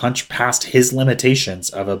do is punch past his limitations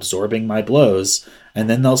of absorbing my blows, and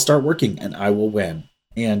then they'll start working, and I will win.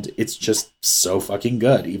 And it's just so fucking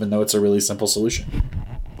good, even though it's a really simple solution.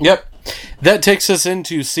 Yep. That takes us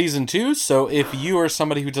into Season 2, so if you are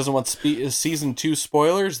somebody who doesn't want Season 2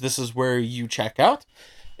 spoilers, this is where you check out.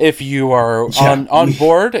 If you are on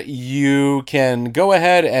board, you can go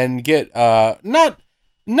ahead and get,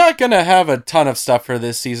 not gonna have a ton of stuff for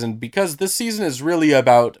this season, because this season is really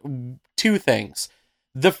about two things.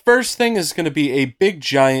 The first thing is going to be a big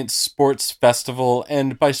giant sports festival,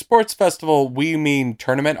 and by sports festival we mean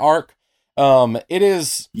tournament arc. It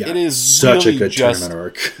is such really a good tournament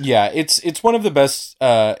arc. Yeah, it's one of the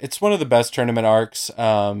best tournament arcs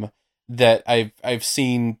that I've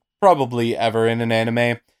seen probably ever in an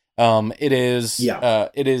anime. It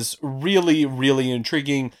is really, really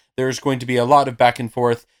intriguing. There's going to be a lot of back and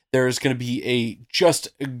forth. There's going to be a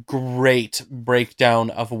great breakdown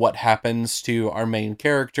of what happens to our main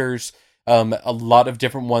characters. A lot of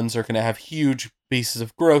different ones are going to have huge pieces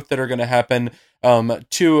of growth that are going to happen.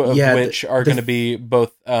 Two of which are going to be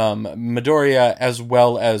both Midoriya as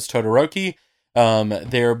well as Todoroki.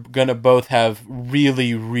 They're going to both have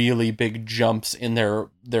really, really big jumps in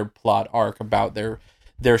their plot arc about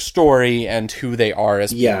their story and who they are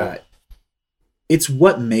as people. Yeah. It's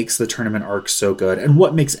what makes the tournament arc so good, and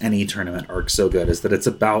what makes any tournament arc so good is that it's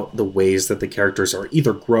about the ways that the characters are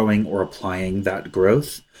either growing or applying that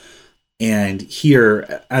growth. And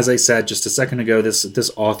here, as I said just a second ago,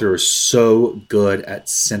 this author is so good at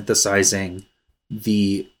synthesizing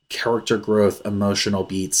the character growth, emotional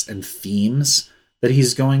beats, and themes that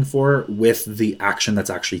he's going for with the action that's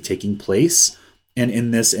actually taking place. And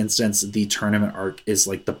in this instance, the tournament arc is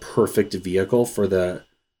like the perfect vehicle for the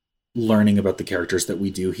learning about the characters that we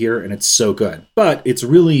do here, and it's so good. But it's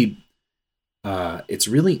really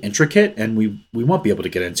intricate, and we won't be able to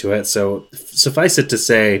get into it. So suffice it to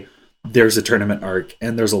say, there's a tournament arc,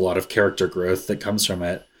 and there's a lot of character growth that comes from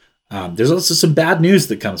it. There's also some bad news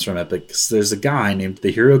that comes from it, because there's a guy named the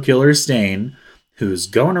Hero Killer Stain who's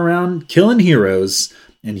going around killing heroes,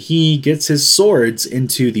 and he gets his swords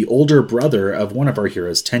into the older brother of one of our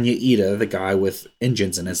heroes, Tenya Ida, the guy with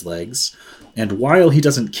engines in his legs. And while he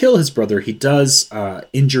doesn't kill his brother, he does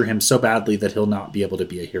injure him so badly that he'll not be able to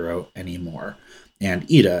be a hero anymore. And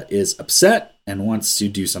Ida is upset and wants to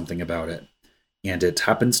do something about it. And it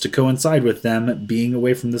happens to coincide with them being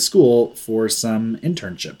away from the school for some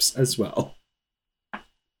internships as well.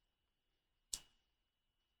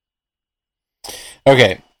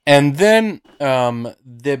 Okay, and then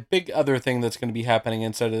the big other thing that's going to be happening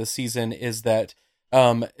inside of the season is that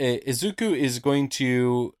Izuku is going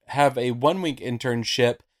to have a 1-week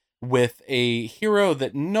internship with a hero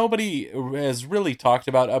that nobody has really talked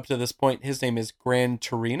about up to this point. His name is Gran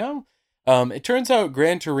Torino. It turns out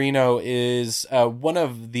Gran Torino is one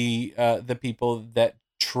of the people that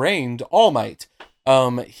trained All Might.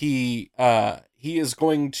 He is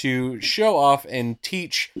going to show off and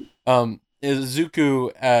teach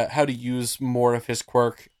Izuku how to use more of his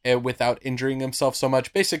quirk without injuring himself so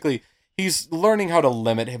much. Basically, he's learning how to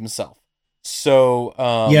limit himself. So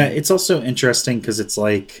yeah, it's also interesting because it's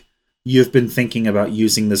like you've been thinking about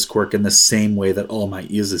using this quirk in the same way that All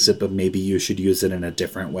Might uses it, but maybe you should use it in a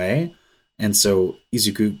different way. And so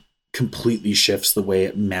Izuku completely shifts the way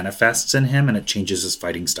it manifests in him, and it changes his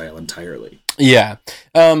fighting style entirely. Yeah.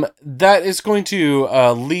 That is going to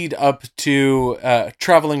lead up to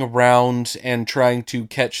traveling around and trying to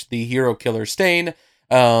catch the Hero Killer Stain.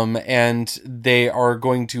 And they are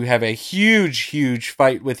going to have a huge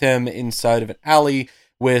fight with him inside of an alley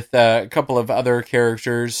with a couple of other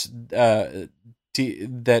characters that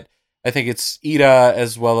I think it's Ida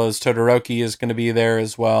as well as Todoroki is going to be there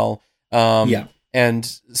as well. Yeah. And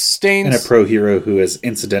Stain's... And a pro hero who is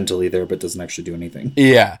incidentally there but doesn't actually do anything.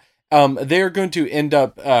 Yeah. They're going to end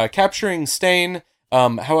up capturing Stain,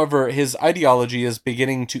 However, his ideology is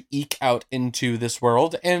beginning to eke out into this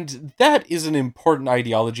world, and that is an important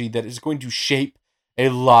ideology that is going to shape a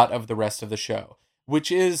lot of the rest of the show,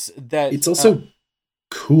 which is that it's also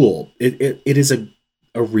cool. It is a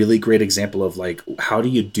really great example of like, how do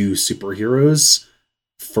you do superheroes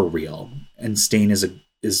for real? And Stain is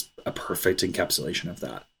a perfect encapsulation of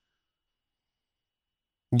that.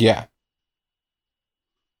 Yeah.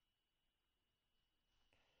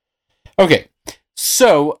 Okay.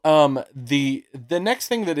 So, the next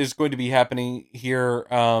thing that is going to be happening here,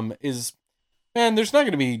 is, man, there's not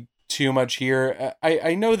going to be too much here.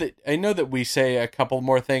 I know that we say a couple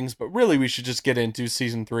more things, but really we should just get into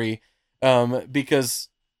season 3, because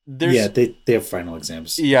there's they have final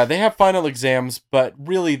exams. Yeah, they have final exams, but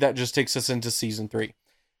really that just takes us into season 3.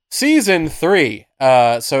 Season 3.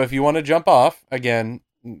 So if you want to jump off again,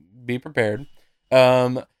 be prepared.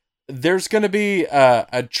 There's going to be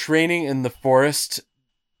a training in the forest,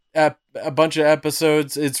 a bunch of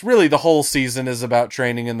episodes. It's really the whole season is about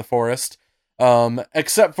training in the forest.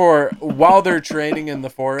 Except for while they're training in the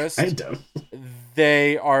forest,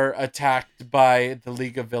 they are attacked by the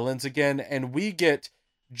League of Villains again, and we get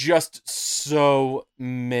just so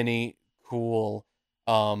many cool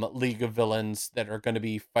League of Villains that are going to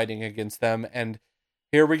be fighting against them. And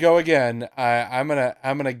here we go again. I'm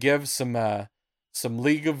gonna give some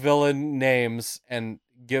League of Villain names and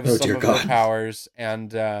give some of their powers,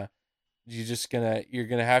 and you're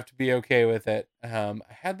gonna have to be okay with it. I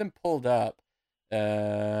had them pulled up.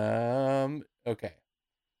 Okay.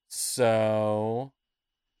 So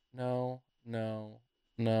no.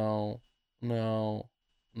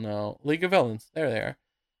 League of Villains. There they are.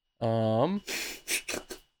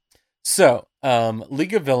 So,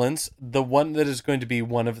 League of Villains, the one that is going to be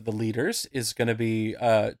one of the leaders is going to be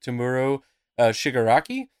Tomura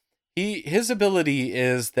Shigaraki. His ability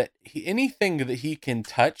is that anything that he can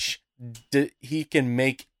touch, he can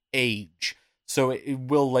make age. So it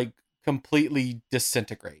will like completely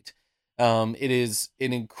disintegrate. It is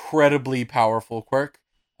an incredibly powerful quirk,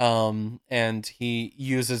 and he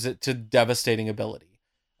uses it to devastating ability.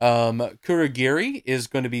 Kurogiri is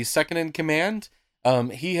going to be second in command.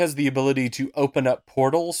 He has the ability to open up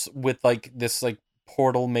portals with like this like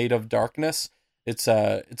portal made of darkness. It's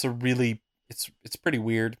pretty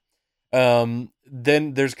weird.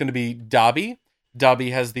 Then there's going to be Dabi.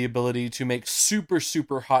 Dabi has the ability to make super,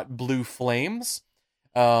 super hot blue flames.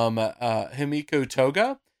 Himiko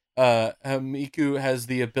Toga. Himiko has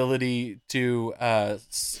the ability to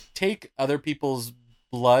take other people's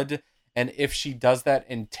blood, and if she does that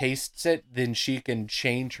and tastes it, then she can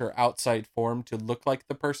change her outside form to look like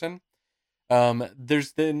the person.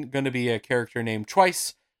 There's then going to be a character named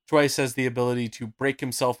Twice. Twice has the ability to break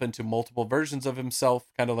himself into multiple versions of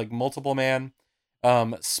himself, kind of like Multiple Man.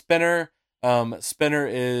 Spinner. Spinner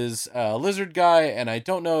is a lizard guy, and I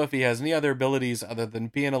don't know if he has any other abilities other than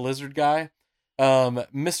being a lizard guy.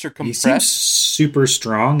 Mr. Compress. He seems super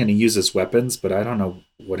strong, and he uses weapons, but I don't know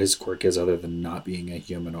what his quirk is other than not being a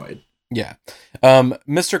humanoid. Yeah.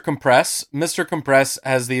 Mr. Compress. Mr. Compress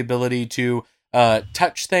has the ability to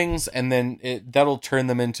touch things, and then that'll turn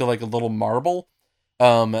them into like a little marble,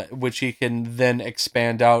 which he can then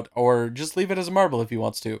expand out, or just leave it as a marble if he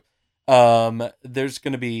wants to. There's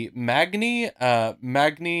going to be Magni.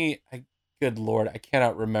 Magni, good lord, I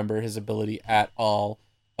cannot remember his ability at all.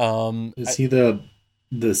 Is he the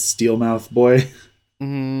steel mouth boy?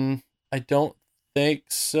 I don't think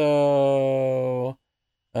so.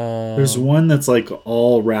 There's one that's like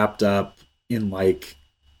all wrapped up in like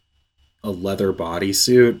a leather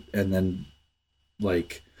bodysuit, and then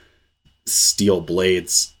like steel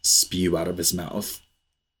blades spew out of his mouth.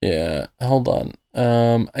 Yeah, hold on.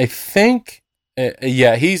 I think, he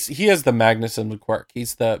has the Magnuson quirk.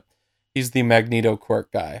 He's the Magneto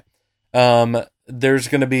quirk guy. There's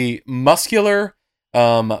going to be Muscular.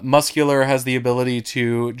 Muscular has the ability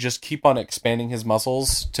to just keep on expanding his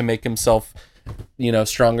muscles to make himself,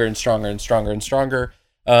 stronger and stronger and stronger and stronger.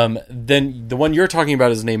 Then the one you're talking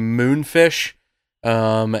about is named Moonfish.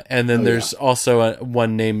 And then there's also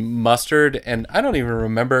one named Mustard, and I don't even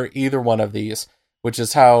remember either one of these, which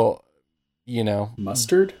is how,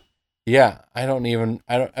 Mustard? Yeah,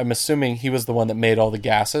 I'm assuming he was the one that made all the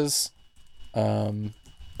gases.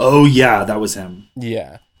 Oh yeah, that was him.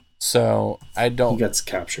 Yeah. So I don't. He gets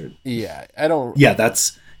captured. Yeah, I don't. Yeah,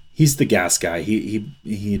 he's the gas guy.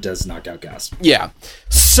 He does knock out gas. Yeah.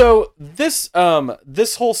 So this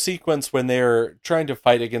whole sequence when they're trying to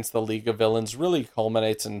fight against the League of Villains really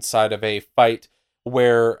culminates inside of a fight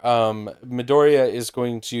where Midoriya is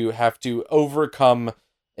going to have to overcome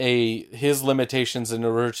his limitations in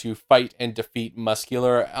order to fight and defeat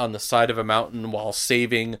Muscular on the side of a mountain while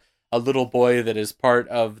saving a little boy that is part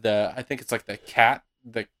of I think it's like the cats.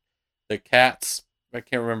 I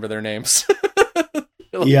can't remember their names.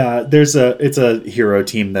 Yeah, it's a hero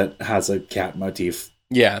team that has a cat motif.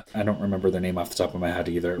 Yeah. I don't remember their name off the top of my head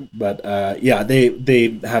either. But yeah,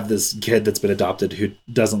 they have this kid that's been adopted who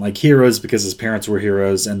doesn't like heroes because his parents were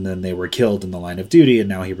heroes and then they were killed in the line of duty, and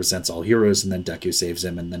now he resents all heroes, and then Deku saves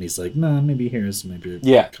him, and then he's like, nah, maybe heroes, maybe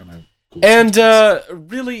kind of cool. And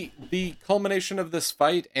really, the culmination of this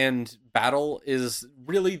fight and battle is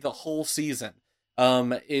really the whole season.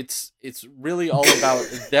 It's really all about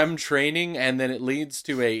them training, and then it leads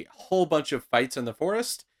to a whole bunch of fights in the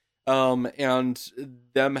forest. And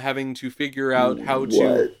them having to figure out how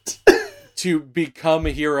to become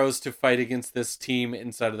heroes to fight against this team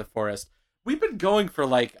inside of the forest. We've been going for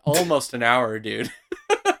like almost an hour, dude.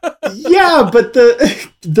 Yeah, but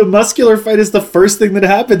the muscular fight is the first thing that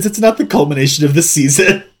happens. It's not the culmination of the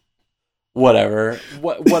season. Whatever.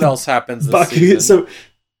 What else happens this season? So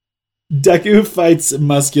Deku fights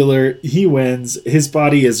Muscular. He wins. His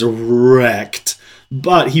body is wrecked.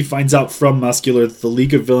 But he finds out from Muscular that the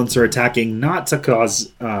League of Villains are attacking not to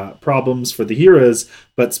cause problems for the heroes,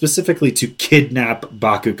 but specifically to kidnap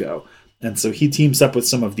Bakugo. And so he teams up with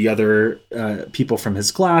some of the other people from his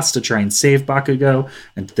class to try and save Bakugo,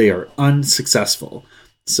 and they are unsuccessful.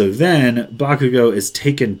 So then Bakugo is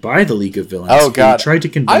taken by the League of Villains. Oh, God. Who tried to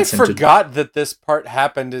convince him forgot that this part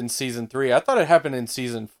happened in Season 3. I thought it happened in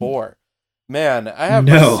Season 4. Man, I have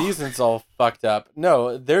my seasons all fucked up.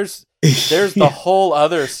 No, there's the whole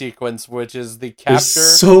other sequence, which is the capture.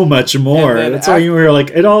 There's so much more. That's why you were like,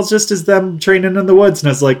 it all just is them training in the woods. And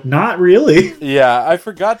I was like, not really. Yeah, I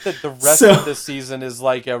forgot that the rest of the season is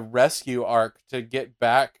like a rescue arc to get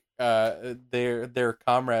back their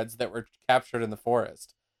comrades that were captured in the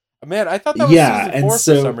forest. Man, I thought that was Season 4 for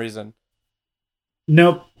some reason.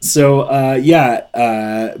 Nope. So,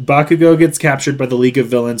 Bakugo gets captured by the League of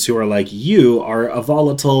Villains, who are like, you are a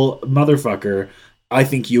volatile motherfucker. I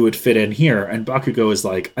think you would fit in here. And Bakugo is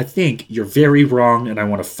like, I think you're very wrong, and I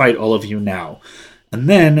want to fight all of you now. And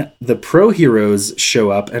then the pro heroes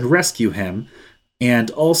show up and rescue him. And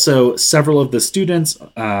also several of the students,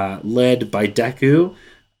 led by Deku,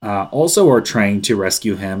 also are trying to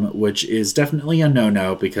rescue him, which is definitely a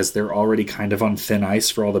no-no because they're already kind of on thin ice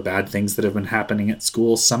for all the bad things that have been happening at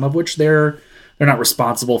school, some of which they're not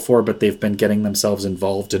responsible for, but they've been getting themselves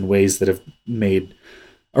involved in ways that have made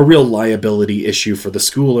a real liability issue for the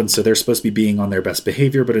school, and so they're supposed to be being on their best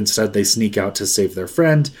behavior, but instead they sneak out to save their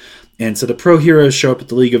friend. And so the pro heroes show up at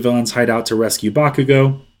the League of Villains hideout to rescue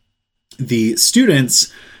Bakugo. The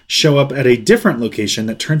students show up at a different location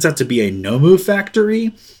that turns out to be a Nomu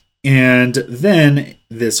factory, and then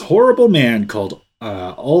this horrible man called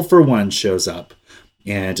All For One shows up.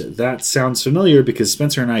 And that sounds familiar because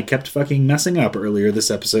Spencer and I kept fucking messing up earlier this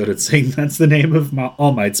episode at saying that's the name of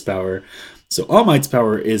All Might's power. So All Might's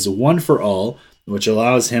power is One for All, which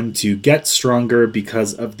allows him to get stronger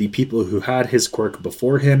because of the people who had his quirk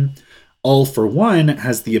before him. All For One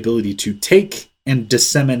has the ability to take and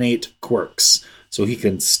disseminate quirks. So he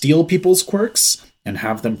can steal people's quirks and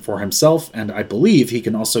have them for himself, and I believe he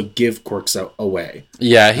can also give quirks away.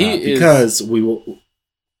 Yeah, because we will.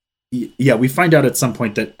 Yeah, we find out at some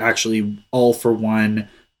point that actually All For One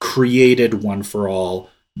created One For All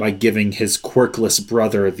by giving his quirkless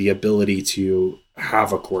brother the ability to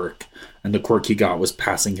have a quirk, and the quirk he got was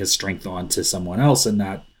passing his strength on to someone else, and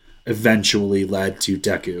that eventually led to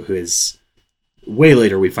Deku, who is way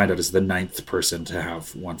later we find out is the 9th person to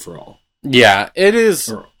have One For All. Yeah, it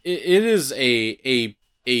is. It is a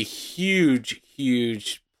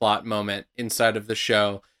huge plot moment inside of the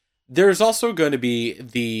show. There's also going to be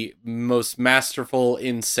the most masterful,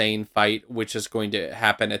 insane fight, which is going to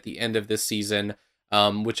happen at the end of this season,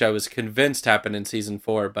 which I was convinced happened in Season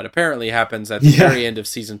 4, but apparently happens at the very end of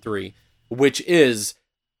Season 3, which is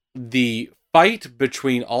the fight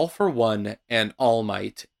between All For One and All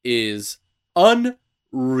Might is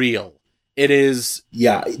unreal. It is...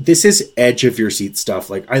 Yeah, this is edge of your seat stuff.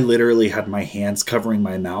 Like, I literally had my hands covering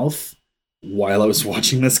my mouth while I was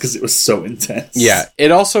watching this because it was so intense. Yeah, it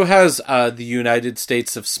also has the United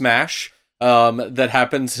States of Smash that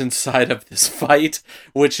happens inside of this fight,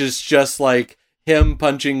 which is just like him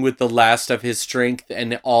punching with the last of his strength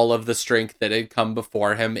and all of the strength that had come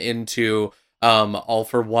before him into All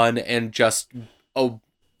For One and just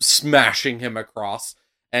smashing him across.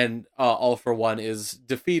 And All For One is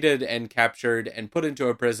defeated and captured and put into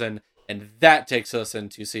a prison, and that takes us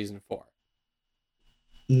into Season 4.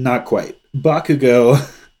 Not quite. Bakugo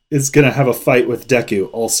is going to have a fight with Deku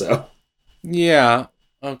also. Yeah.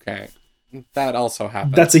 Okay. That also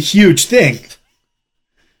happened. That's a huge thing.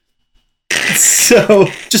 So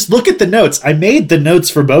just look at the notes. I made the notes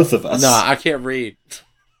for both of us. Nah, I can't read.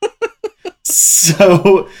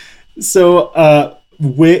 So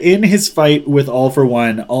in his fight with All for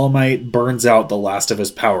One, All Might burns out the last of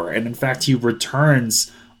his power, and in fact he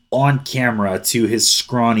returns on camera to his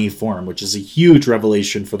scrawny form, which is a huge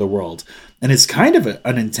revelation for the world. And it's kind of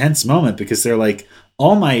an intense moment because they're like,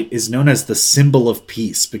 All Might is known as the symbol of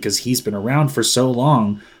peace because he's been around for so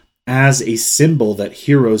long as a symbol that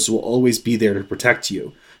heroes will always be there to protect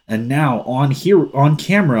you. And now on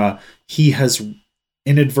camera, he has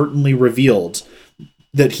inadvertently revealed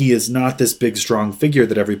that he is not this big, strong figure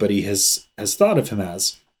that everybody has thought of him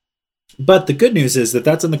as. But the good news is that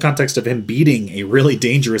that's in the context of him beating a really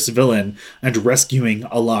dangerous villain and rescuing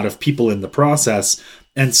a lot of people in the process.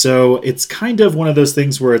 And so it's kind of one of those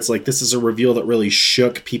things where it's like, this is a reveal that really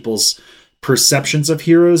shook people's perceptions of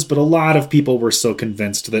heroes, but a lot of people were still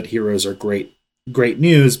convinced that heroes are great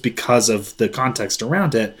news because of the context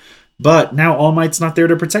around it. But now All Might's not there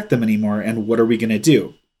to protect them anymore, and what are we going to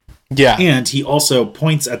do? Yeah. And he also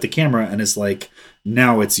points at the camera and is like,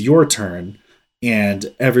 now it's your turn.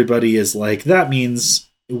 And everybody is like, that means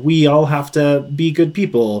we all have to be good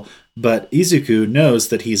people. But Izuku knows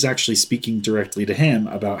that he's actually speaking directly to him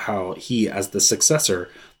about how he, as the successor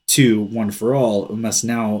to One for All, must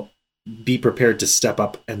now be prepared to step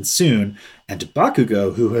up and soon. And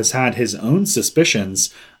Bakugo, who has had his own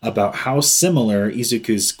suspicions about how similar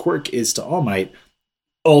Izuku's quirk is to All Might,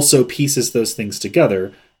 also pieces those things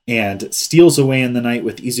together and steals away in the night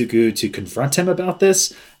with Izuku to confront him about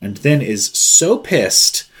this, and then is so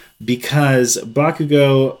pissed because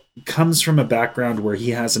Bakugo comes from a background where he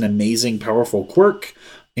has an amazing, powerful quirk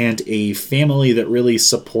and a family that really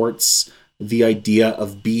supports the idea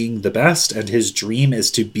of being the best, and his dream is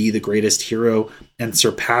to be the greatest hero and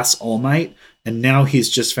surpass All Might. And now he's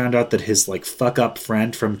just found out that his fuck up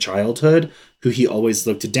friend from childhood, who he always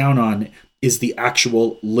looked down on, is the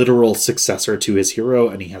actual literal successor to his hero,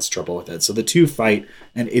 and he has trouble with it. So the two fight,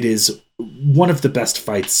 and it is one of the best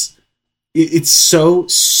fights. It's so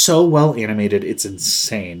well animated. It's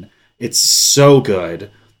insane. It's so good.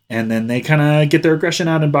 And then they kind of get their aggression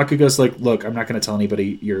out, and Bakugo's like, look, I'm not going to tell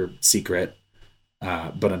anybody your secret,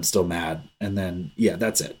 but I'm still mad. And then, yeah,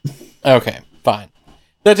 that's it. Okay, fine.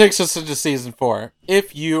 That takes us into season 4.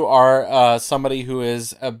 If you are somebody who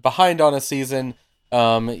is behind on a season,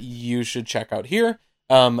 you should check out here.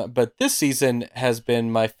 But this season has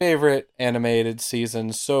been my favorite animated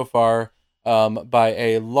season so far, by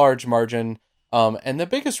a large margin. And the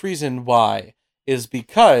biggest reason why is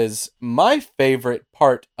because my favorite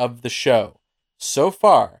part of the show so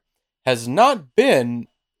far has not been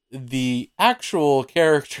the actual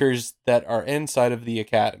characters that are inside of the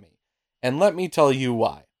academy. And let me tell you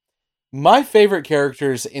why. My favorite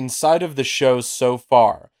characters inside of the show so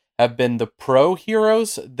far have been the pro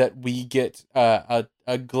heroes that we get a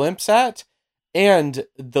glimpse at, and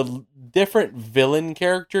the different villain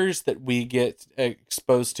characters that we get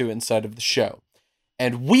exposed to inside of the show.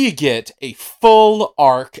 And we get a full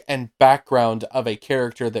arc and background of a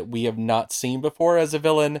character that we have not seen before as a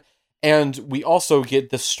villain. And we also get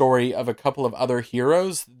the story of a couple of other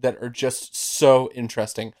heroes that are just so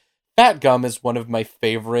interesting. Fat Gum is one of my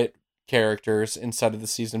favorite characters inside of the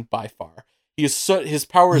season by far. His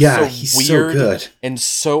power is so weird, so good, and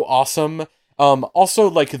so awesome. Also,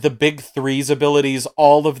 the Big Three's abilities,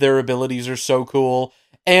 all of their abilities are so cool.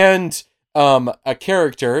 And a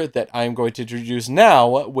character that I'm going to introduce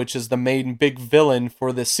now, which is the main big villain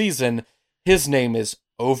for this season, his name is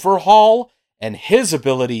Overhaul, and his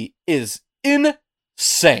ability is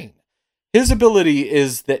insane. His ability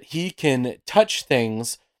is that he can touch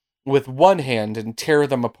things with one hand and tear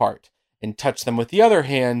them apart, and touch them with the other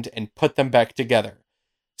hand and put them back together.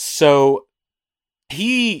 So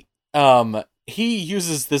he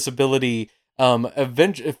uses this ability.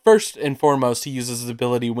 First and foremost, he uses his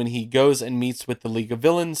ability when he goes and meets with the League of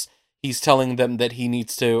Villains. He's telling them that he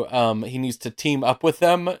needs to team up with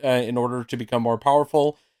them in order to become more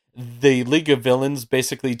powerful. The League of Villains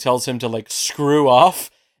basically tells him to screw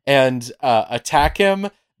off and attack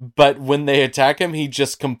him. But when they attack him, he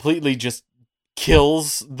just completely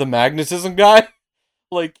kills the magnetism guy.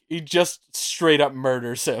 He just straight up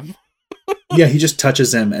murders him. Yeah, he just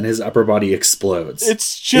touches him and his upper body explodes.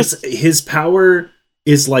 His power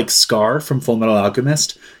is like Scar from Full Metal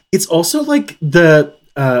Alchemist. It's also like the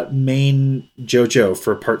main JoJo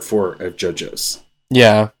for part 4 of JoJo's.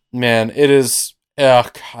 Yeah, man, it is. Oh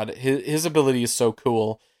god, his ability is so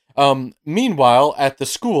cool. Meanwhile, at the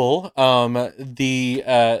school,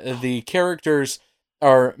 the characters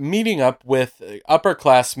are meeting up with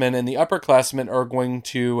upperclassmen, and the upperclassmen are going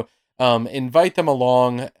to invite them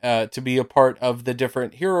along to be a part of the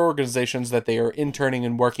different hero organizations that they are interning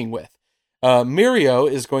and working with. Mirio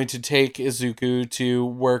is going to take Izuku to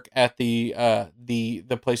work at the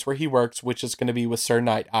place where he works, which is going to be with Sir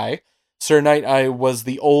Night Eye. Sir Night Eye was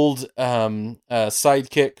the old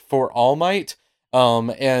sidekick for All Might,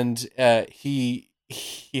 and he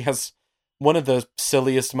has one of the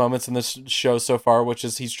silliest moments in this show so far, which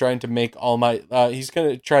is he's trying to make All Might. He's going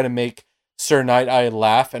to try to make Sir Night Eye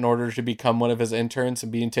laugh in order to become one of his interns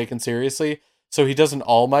and being taken seriously. So he does an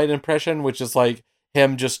All Might impression, which is like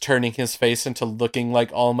him just turning his face into looking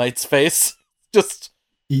like All Might's face. Just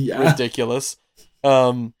ridiculous.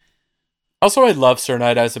 Also, I love Sir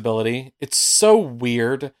Night Eye's ability. It's so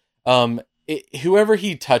weird. Whoever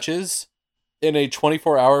he touches in a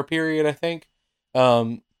 24-hour period, I think,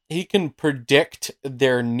 he can predict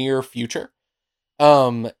their near future.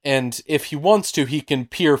 And if he wants to, he can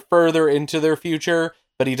peer further into their future,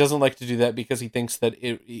 but he doesn't like to do that because he thinks that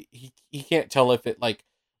he can't tell if it like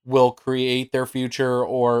will create their future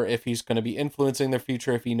or if he's going to be influencing their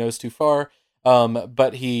future if he knows too far.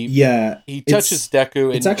 But he touches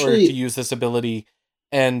Deku in order to use this ability,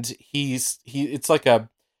 and it's like a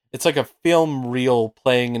film reel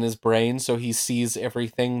playing in his brain, so he sees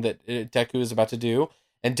everything that Deku is about to do.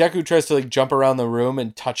 And Deku tries to like jump around the room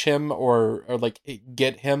and touch him or like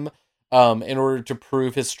get him in order to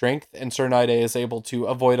prove his strength. And Sir Night Eye is able to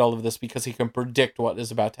avoid all of this because he can predict what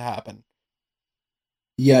is about to happen.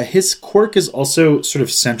 Yeah, his quirk is also sort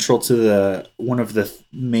of central to one of the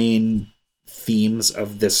main themes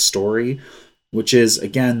of this story, which is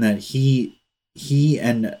again that he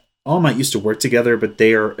and All Might used to work together, but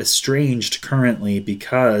they are estranged currently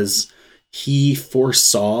because he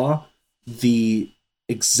foresaw the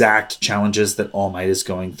exact challenges that All Might is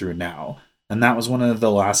going through now. And that was one of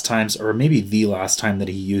the last times, or maybe the last time, that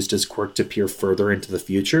he used his quirk to peer further into the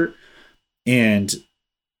future. And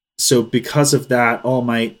so because of that, All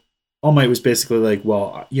Might was basically like,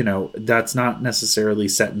 well, that's not necessarily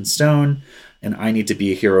set in stone, and I need to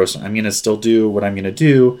be a hero, so I'm going to still do what I'm going to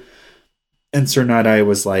do. And Sir Night Eye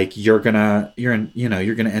was like, you're gonna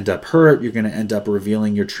end up hurt. You're gonna end up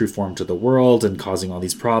revealing your true form to the world and causing all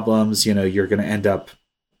these problems. You're gonna end up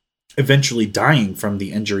eventually dying from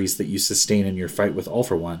the injuries that you sustain in your fight with All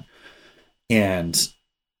For One. And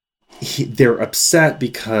they're upset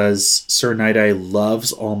because Sir Night Eye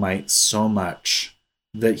loves All Might so much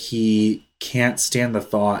that he can't stand the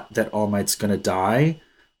thought that All Might's gonna die,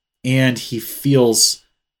 and he feels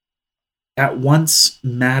at once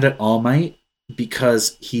mad at All Might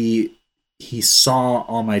because he saw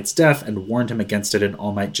All Might's death and warned him against it, and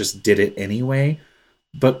All Might just did it anyway.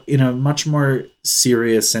 But in a much more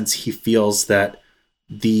serious sense, he feels that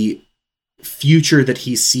the future that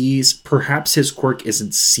he sees, perhaps his quirk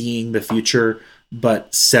isn't seeing the future,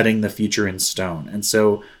 but setting the future in stone. And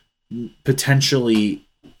so potentially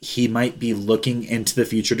he might be looking into the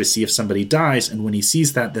future to see if somebody dies, and when he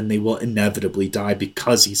sees that, then they will inevitably die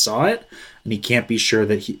because he saw it, and he can't be sure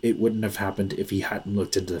that it wouldn't have happened if he hadn't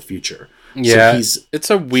looked into the future. Yeah, so it's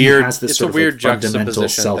a weird fundamental juxtaposition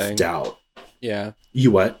self-doubt. Yeah. You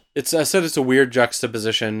what? I said it's a weird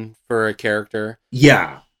juxtaposition for a character.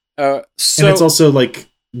 Yeah. And it's also like,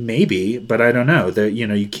 maybe, but I don't know, that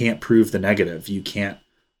you can't prove the negative. You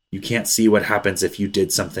can't see what happens if you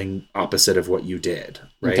did something opposite of what you did,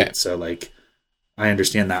 right? Okay. So like, I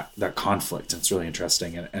understand that conflict. It's really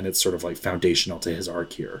interesting, and it's sort of like foundational to his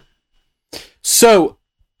arc here. So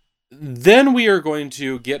then we are going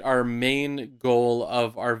to get our main goal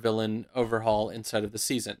of our villain overhaul inside of the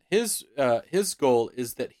season. His goal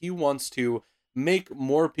is that he wants to make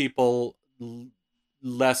more people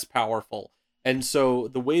less powerful. And so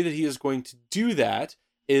the way that he is going to do that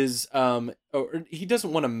is he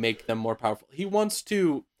doesn't want to make them more powerful. He wants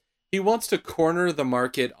to corner the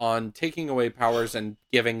market on taking away powers and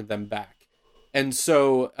giving them back. And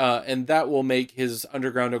so, and that will make his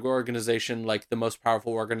underground organization like the most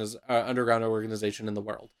powerful underground organization in the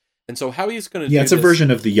world. And so how he's going to do it's a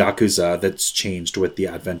version of the Yakuza that's changed with the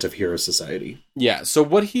advent of Hero Society. Yeah, so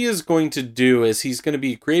what he is going to do is he's going to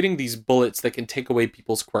be creating these bullets that can take away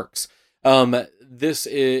people's quirks. There's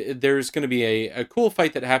going to be a cool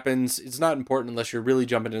fight that happens. It's not important unless you're really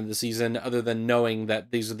jumping into the season, other than knowing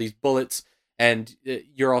that these are these bullets. And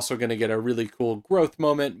you're also going to get a really cool growth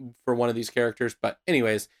moment for one of these characters. But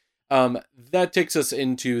anyways, that takes us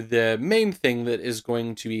into the main thing that is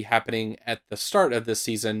going to be happening at the start of this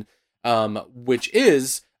season, which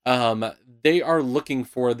is they are looking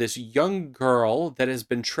for this young girl that has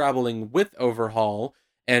been traveling with Overhaul.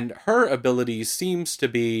 and her ability seems to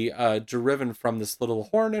be driven from this little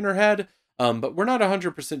horn in her head, but we're not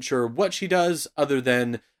 100% sure what she does, other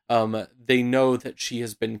than they know that she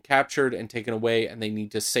has been captured and taken away, and they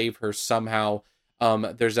need to save her somehow.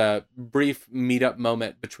 There's a brief meetup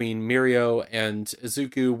moment between Mirio and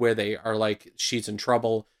Izuku where they are like, she's in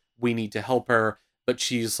trouble, we need to help her, but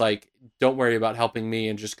she's like, don't worry about helping me,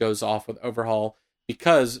 and just goes off with Overhaul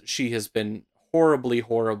because she has been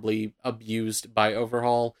horribly abused by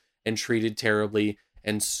Overhaul and treated terribly,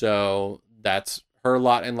 and so that's her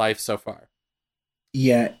lot in life so far.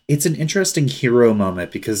 Yeah, it's an interesting hero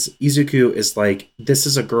moment because Izuku is like, this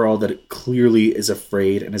is a girl that clearly is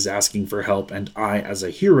afraid and is asking for help, and I, as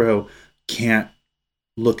a hero, can't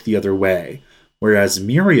look the other way. Whereas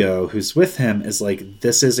Mirio, who's with him, is like,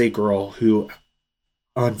 this is a girl who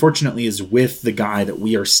unfortunately is with the guy that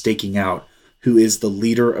we are staking out, who is the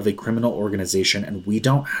leader of a criminal organization, and we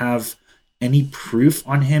don't have any proof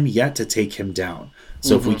on him yet to take him down.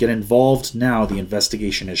 So if we get involved now, the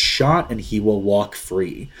investigation is shot and he will walk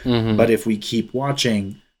free. But if we keep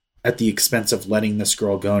watching at the expense of letting this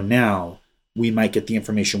girl go now, we might get the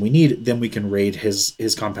information we need. Then we can raid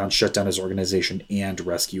his compound, shut down his organization, and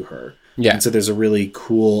rescue her. Yeah. And so there's a really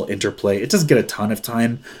cool interplay. It doesn't get a ton of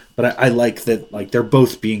time, but I like that, like, they're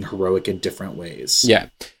both being heroic in different ways. Yeah.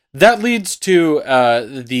 That leads to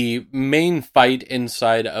the main fight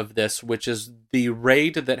inside of this, which is the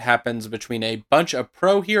raid that happens between a bunch of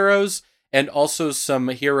pro heroes and also some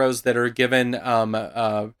heroes that are given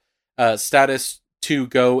status to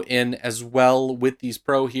go in as well with these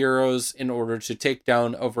pro heroes in order to take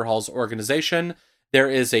down Overhaul's organization. There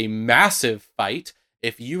is a massive fight.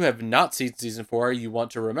 If you have not seen Season 4, you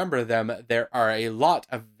want to remember them. There are a lot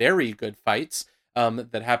of very good fights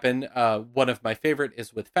that happen. One of my favorite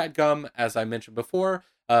is with Fat Gum, as I mentioned before.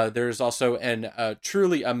 There's also a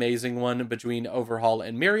truly amazing one between Overhaul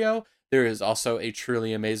and Mirio. There is also a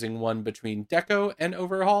truly amazing one between Deco and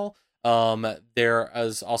Overhaul. There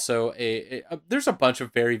is also there's a bunch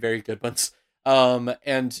of very, very good ones.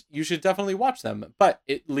 And you should definitely watch them. But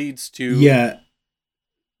it leads to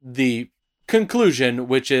the conclusion,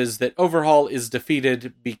 which is that Overhaul is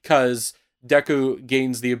defeated because Deku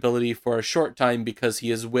gains the ability for a short time because he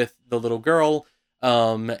is with the little girl,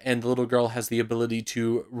 and the little girl has the ability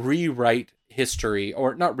to rewrite history,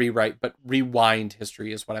 or not rewrite, but rewind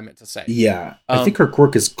history is what I meant to say. Yeah, I think her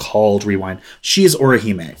quirk is called Rewind. She is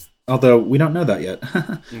Orihime, although we don't know that yet.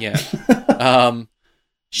 Yeah.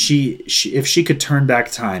 She if she could turn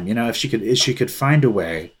back time, if she could find a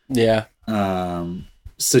way. Yeah.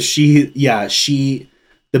 So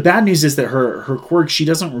the bad news is that her quirk, she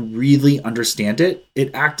doesn't really understand it.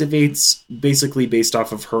 It activates basically based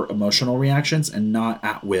off of her emotional reactions and not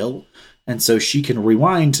at will. And so she can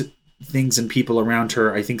rewind things and people around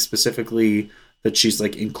her, I think specifically that she's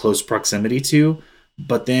like in close proximity to,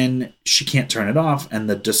 but then she can't turn it off. And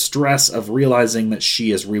the distress of realizing that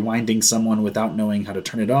she is rewinding someone without knowing how to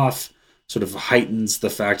turn it off sort of heightens the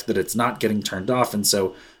fact that it's not getting turned off. And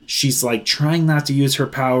so she's like trying not to use her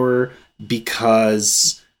power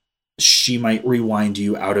because she might rewind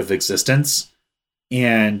you out of existence.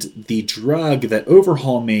 And the drug that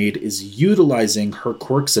Overhaul made is utilizing her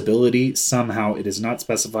quirk's ability. Somehow it is not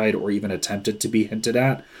specified or even attempted to be hinted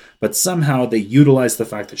at, but somehow they utilize the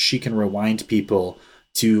fact that she can rewind people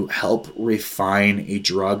to help refine a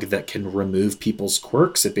drug that can remove people's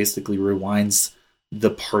quirks. It basically rewinds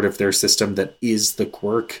the part of their system that is the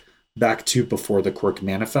quirk back to before the quirk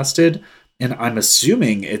manifested. And I'm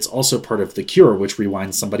assuming it's also part of the cure, which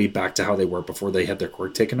rewinds somebody back to how they were before they had their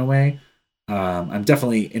quirk taken away. I'm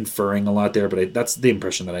definitely inferring a lot there, but that's the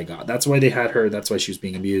impression that I got. That's why they had her. That's why she was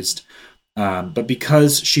being abused. But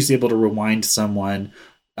because she's able to rewind someone,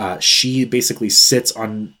 she basically sits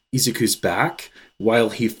on Izuku's back while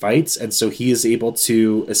he fights. And so he is able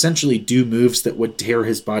to essentially do moves that would tear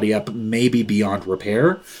his body up, maybe beyond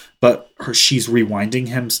repair. But she's rewinding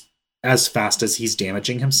him as fast as he's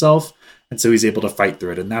damaging himself. And so he's able to fight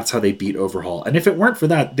through it, and that's how they beat Overhaul. And if it weren't for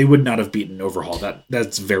that, they would not have beaten Overhaul.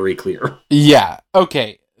 That's very clear. Yeah,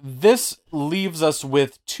 okay. This leaves us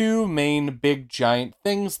with two main big giant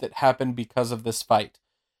things that happen because of this fight.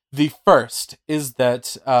 The first is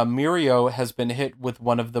that Mirio has been hit with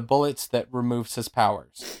one of the bullets that removes his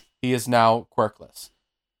powers. He is now quirkless.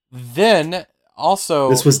 Then, also...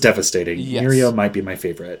 This was devastating. Yes. Mirio might be my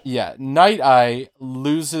favorite. Yeah, Night Eye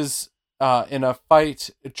loses... in a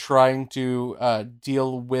fight trying to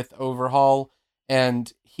deal with Overhaul,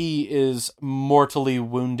 and he is mortally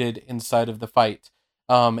wounded inside of the fight.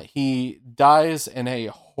 He dies in a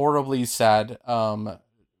horribly sad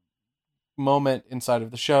moment inside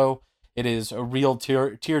of the show. It is a real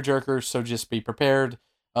tearjerker, so just be prepared.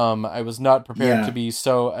 I was not prepared to be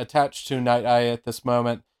so attached to Night Eye at this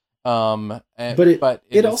moment. But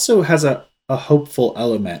it also has a hopeful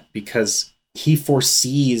element because he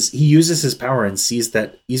uses his power and sees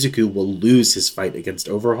that Izuku will lose his fight against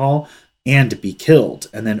Overhaul and be killed,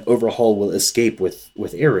 and then Overhaul will escape with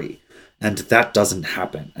Eri, and that doesn't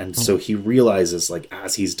happen. And so he realizes, like,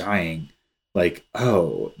 as he's dying, like,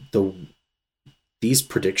 oh, these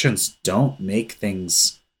predictions don't make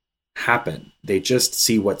things happen. They just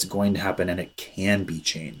see what's going to happen, and it can be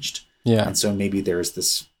changed. Yeah. And so maybe there's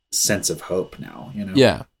this sense of hope now, you know?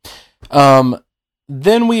 Yeah.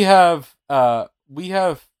 Then we have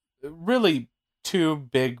really two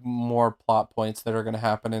big more plot points that are going to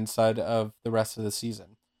happen inside of the rest of the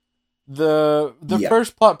season. The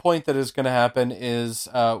first plot point that is going to happen is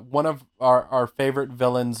one of our favorite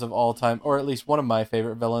villains of all time, or at least one of my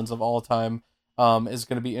favorite villains of all time, is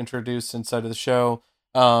going to be introduced inside of the show.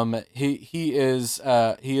 He is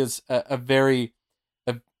a very,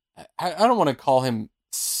 I don't want to call him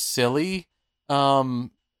silly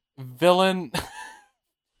villain,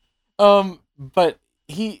 but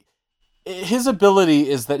his ability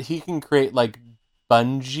is that he can create like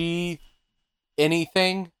bungee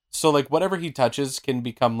anything. So like whatever he touches can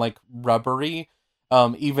become like rubbery,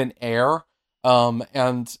 even air.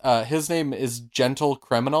 And his name is Gentle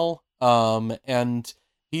Criminal. And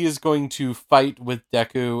he is going to fight with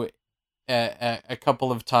Deku a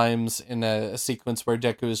couple of times in a sequence where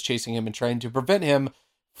Deku is chasing him and trying to prevent him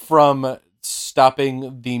from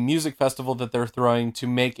stopping the music festival that they're throwing to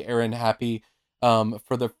make Eren happy,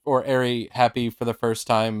 Eri happy for the first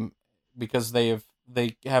time, because they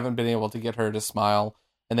haven't been able to get her to smile,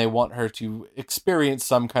 and they want her to experience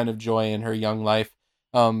some kind of joy in her young life,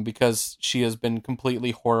 because she has been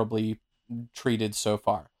completely horribly treated so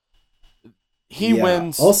far. He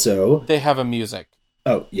wins. Also, they have a music.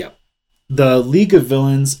 Oh, yeah. The League of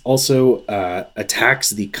Villains also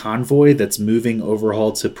attacks the convoy that's moving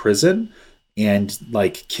Overhaul to prison and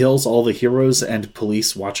like kills all the heroes and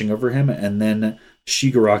police watching over him. And then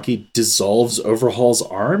Shigaraki dissolves Overhaul's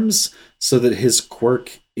arms so that his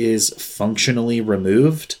quirk is functionally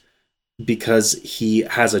removed because he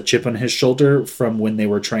has a chip on his shoulder from when they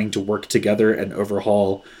were trying to work together and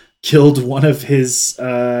Overhaul killed one of his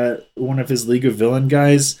League of Villain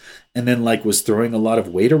guys, and then like was throwing a lot of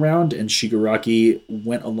weight around, and Shigaraki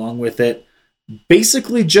went along with it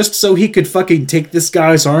basically just so he could fucking take this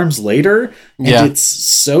guy's arms later. And it's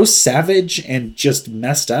so savage and just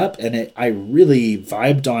messed up, and I really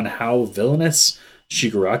vibed on how villainous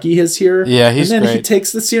Shigaraki is here. Yeah, he's And then great. he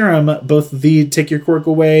takes the serum, both the take your quirk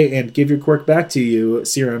away and give your quirk back to you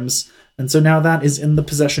serums. And so now that is in the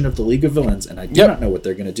possession of the League of Villains, and I do not know what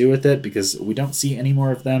they're going to do with it because we don't see any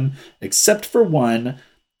more of them, except for one,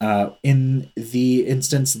 in the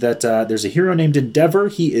instance that there's a hero named Endeavor.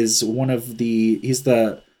 He's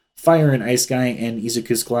the fire and ice guy in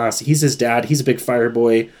Izuku's class. He's his dad. He's a big fire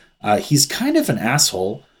boy. He's kind of an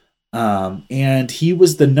asshole, and he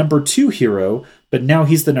was the number 2 hero, but now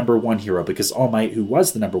he's the number 1 hero because All Might, who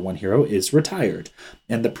was the number 1 hero, is retired.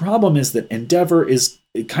 And the problem is that Endeavor is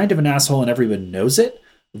kind of an asshole and everyone knows it,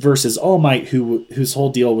 versus All Might, whose whole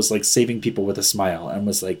deal was like saving people with a smile and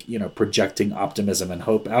was like, you know, projecting optimism and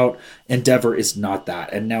hope out. Endeavor is not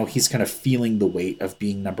that. And now he's kind of feeling the weight of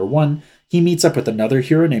being number 1. He meets up with another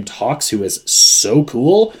hero named Hawks, who is so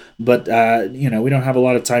cool, but, we don't have a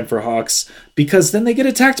lot of time for Hawks because then they get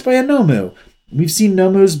attacked by a Nomu. We've seen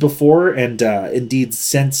Nomus before, and indeed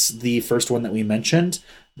since the first one that we mentioned.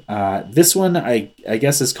 This one, I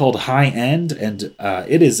guess, is called High End, and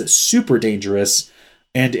it is super dangerous,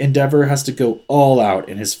 and Endeavor has to go all out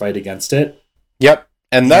in his fight against it. Yep,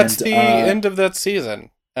 and that's the end of that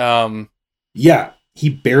season. Yeah, he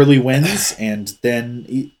barely wins, and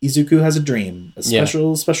then Izuku has a dream, a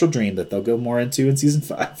special dream that they'll go more into in season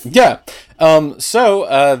 5. Yeah.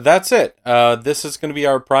 So that's it. This is going to be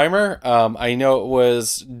our primer. I know it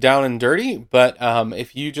was down and dirty, but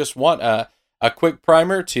if you just want a quick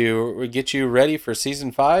primer to get you ready for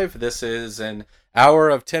season 5, this is an hour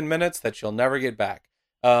of 10 minutes that you'll never get back.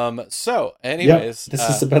 So anyways, this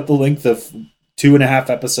is about the length of 2.5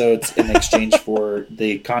 episodes in exchange for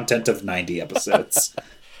the content of 90 episodes.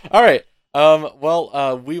 All right.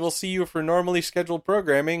 We will see you for normally scheduled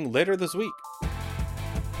programming later this week.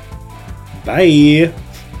 Bye.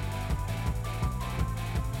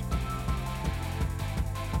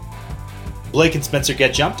 Blake and Spencer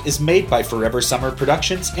Get Jumped is made by Forever Summer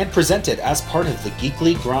Productions and presented as part of the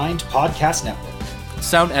Geekly Grind podcast network.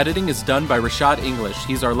 Sound editing is done by Rashad English.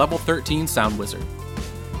 He's our level 13 sound wizard.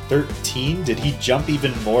 13? Did he jump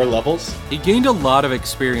even more levels? He gained a lot of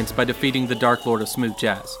experience by defeating the Dark Lord of Smooth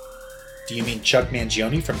Jazz. Do you mean Chuck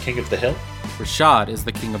Mangione from King of the Hill? Rashad is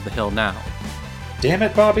the king of the hill now. Damn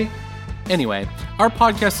it, Bobby. Anyway, our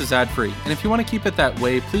podcast is ad-free, and if you want to keep it that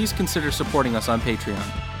way, please consider supporting us on Patreon.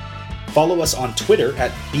 Follow us on Twitter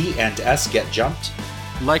at B&S Get Jumped.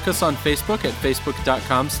 Like us on Facebook at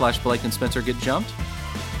facebook.com/Blake and Spencer Get Jumped.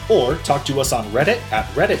 Or talk to us on Reddit at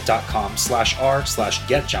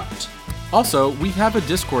reddit.com/r/getjumped. Also, we have a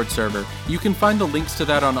Discord server. You can find the links to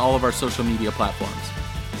that on all of our social media platforms.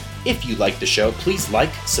 If you like the show, please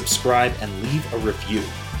like, subscribe, and leave a review.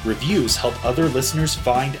 Reviews help other listeners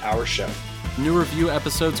find our show. New review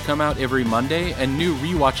episodes come out every Monday, and new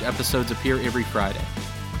rewatch episodes appear every Friday.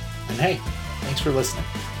 And hey, thanks for listening.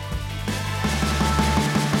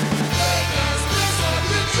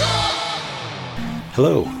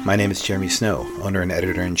 Hello, my name is Jeremy Snow, owner and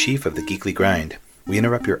editor-in-chief of The Geekly Grind. We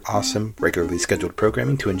interrupt your awesome, regularly scheduled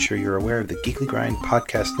programming to ensure you're aware of the Geekly Grind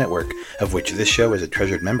podcast network, of which this show is a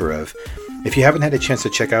treasured member of. If you haven't had a chance to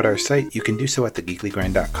check out our site, you can do so at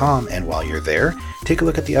thegeeklygrind.com, and while you're there, take a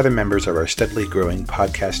look at the other members of our steadily growing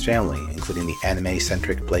podcast family, including the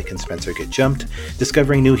anime-centric Blake and Spencer Get Jumped,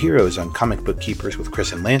 discovering new heroes on Comic Book Keepers with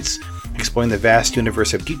Chris and Lance, exploring the vast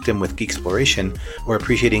universe of geekdom with Geeksploration, or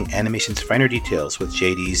appreciating animation's finer details with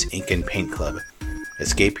JD's Ink and Paint Club.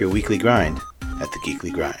 Escape your weekly grind at The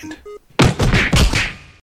Geekly Grind.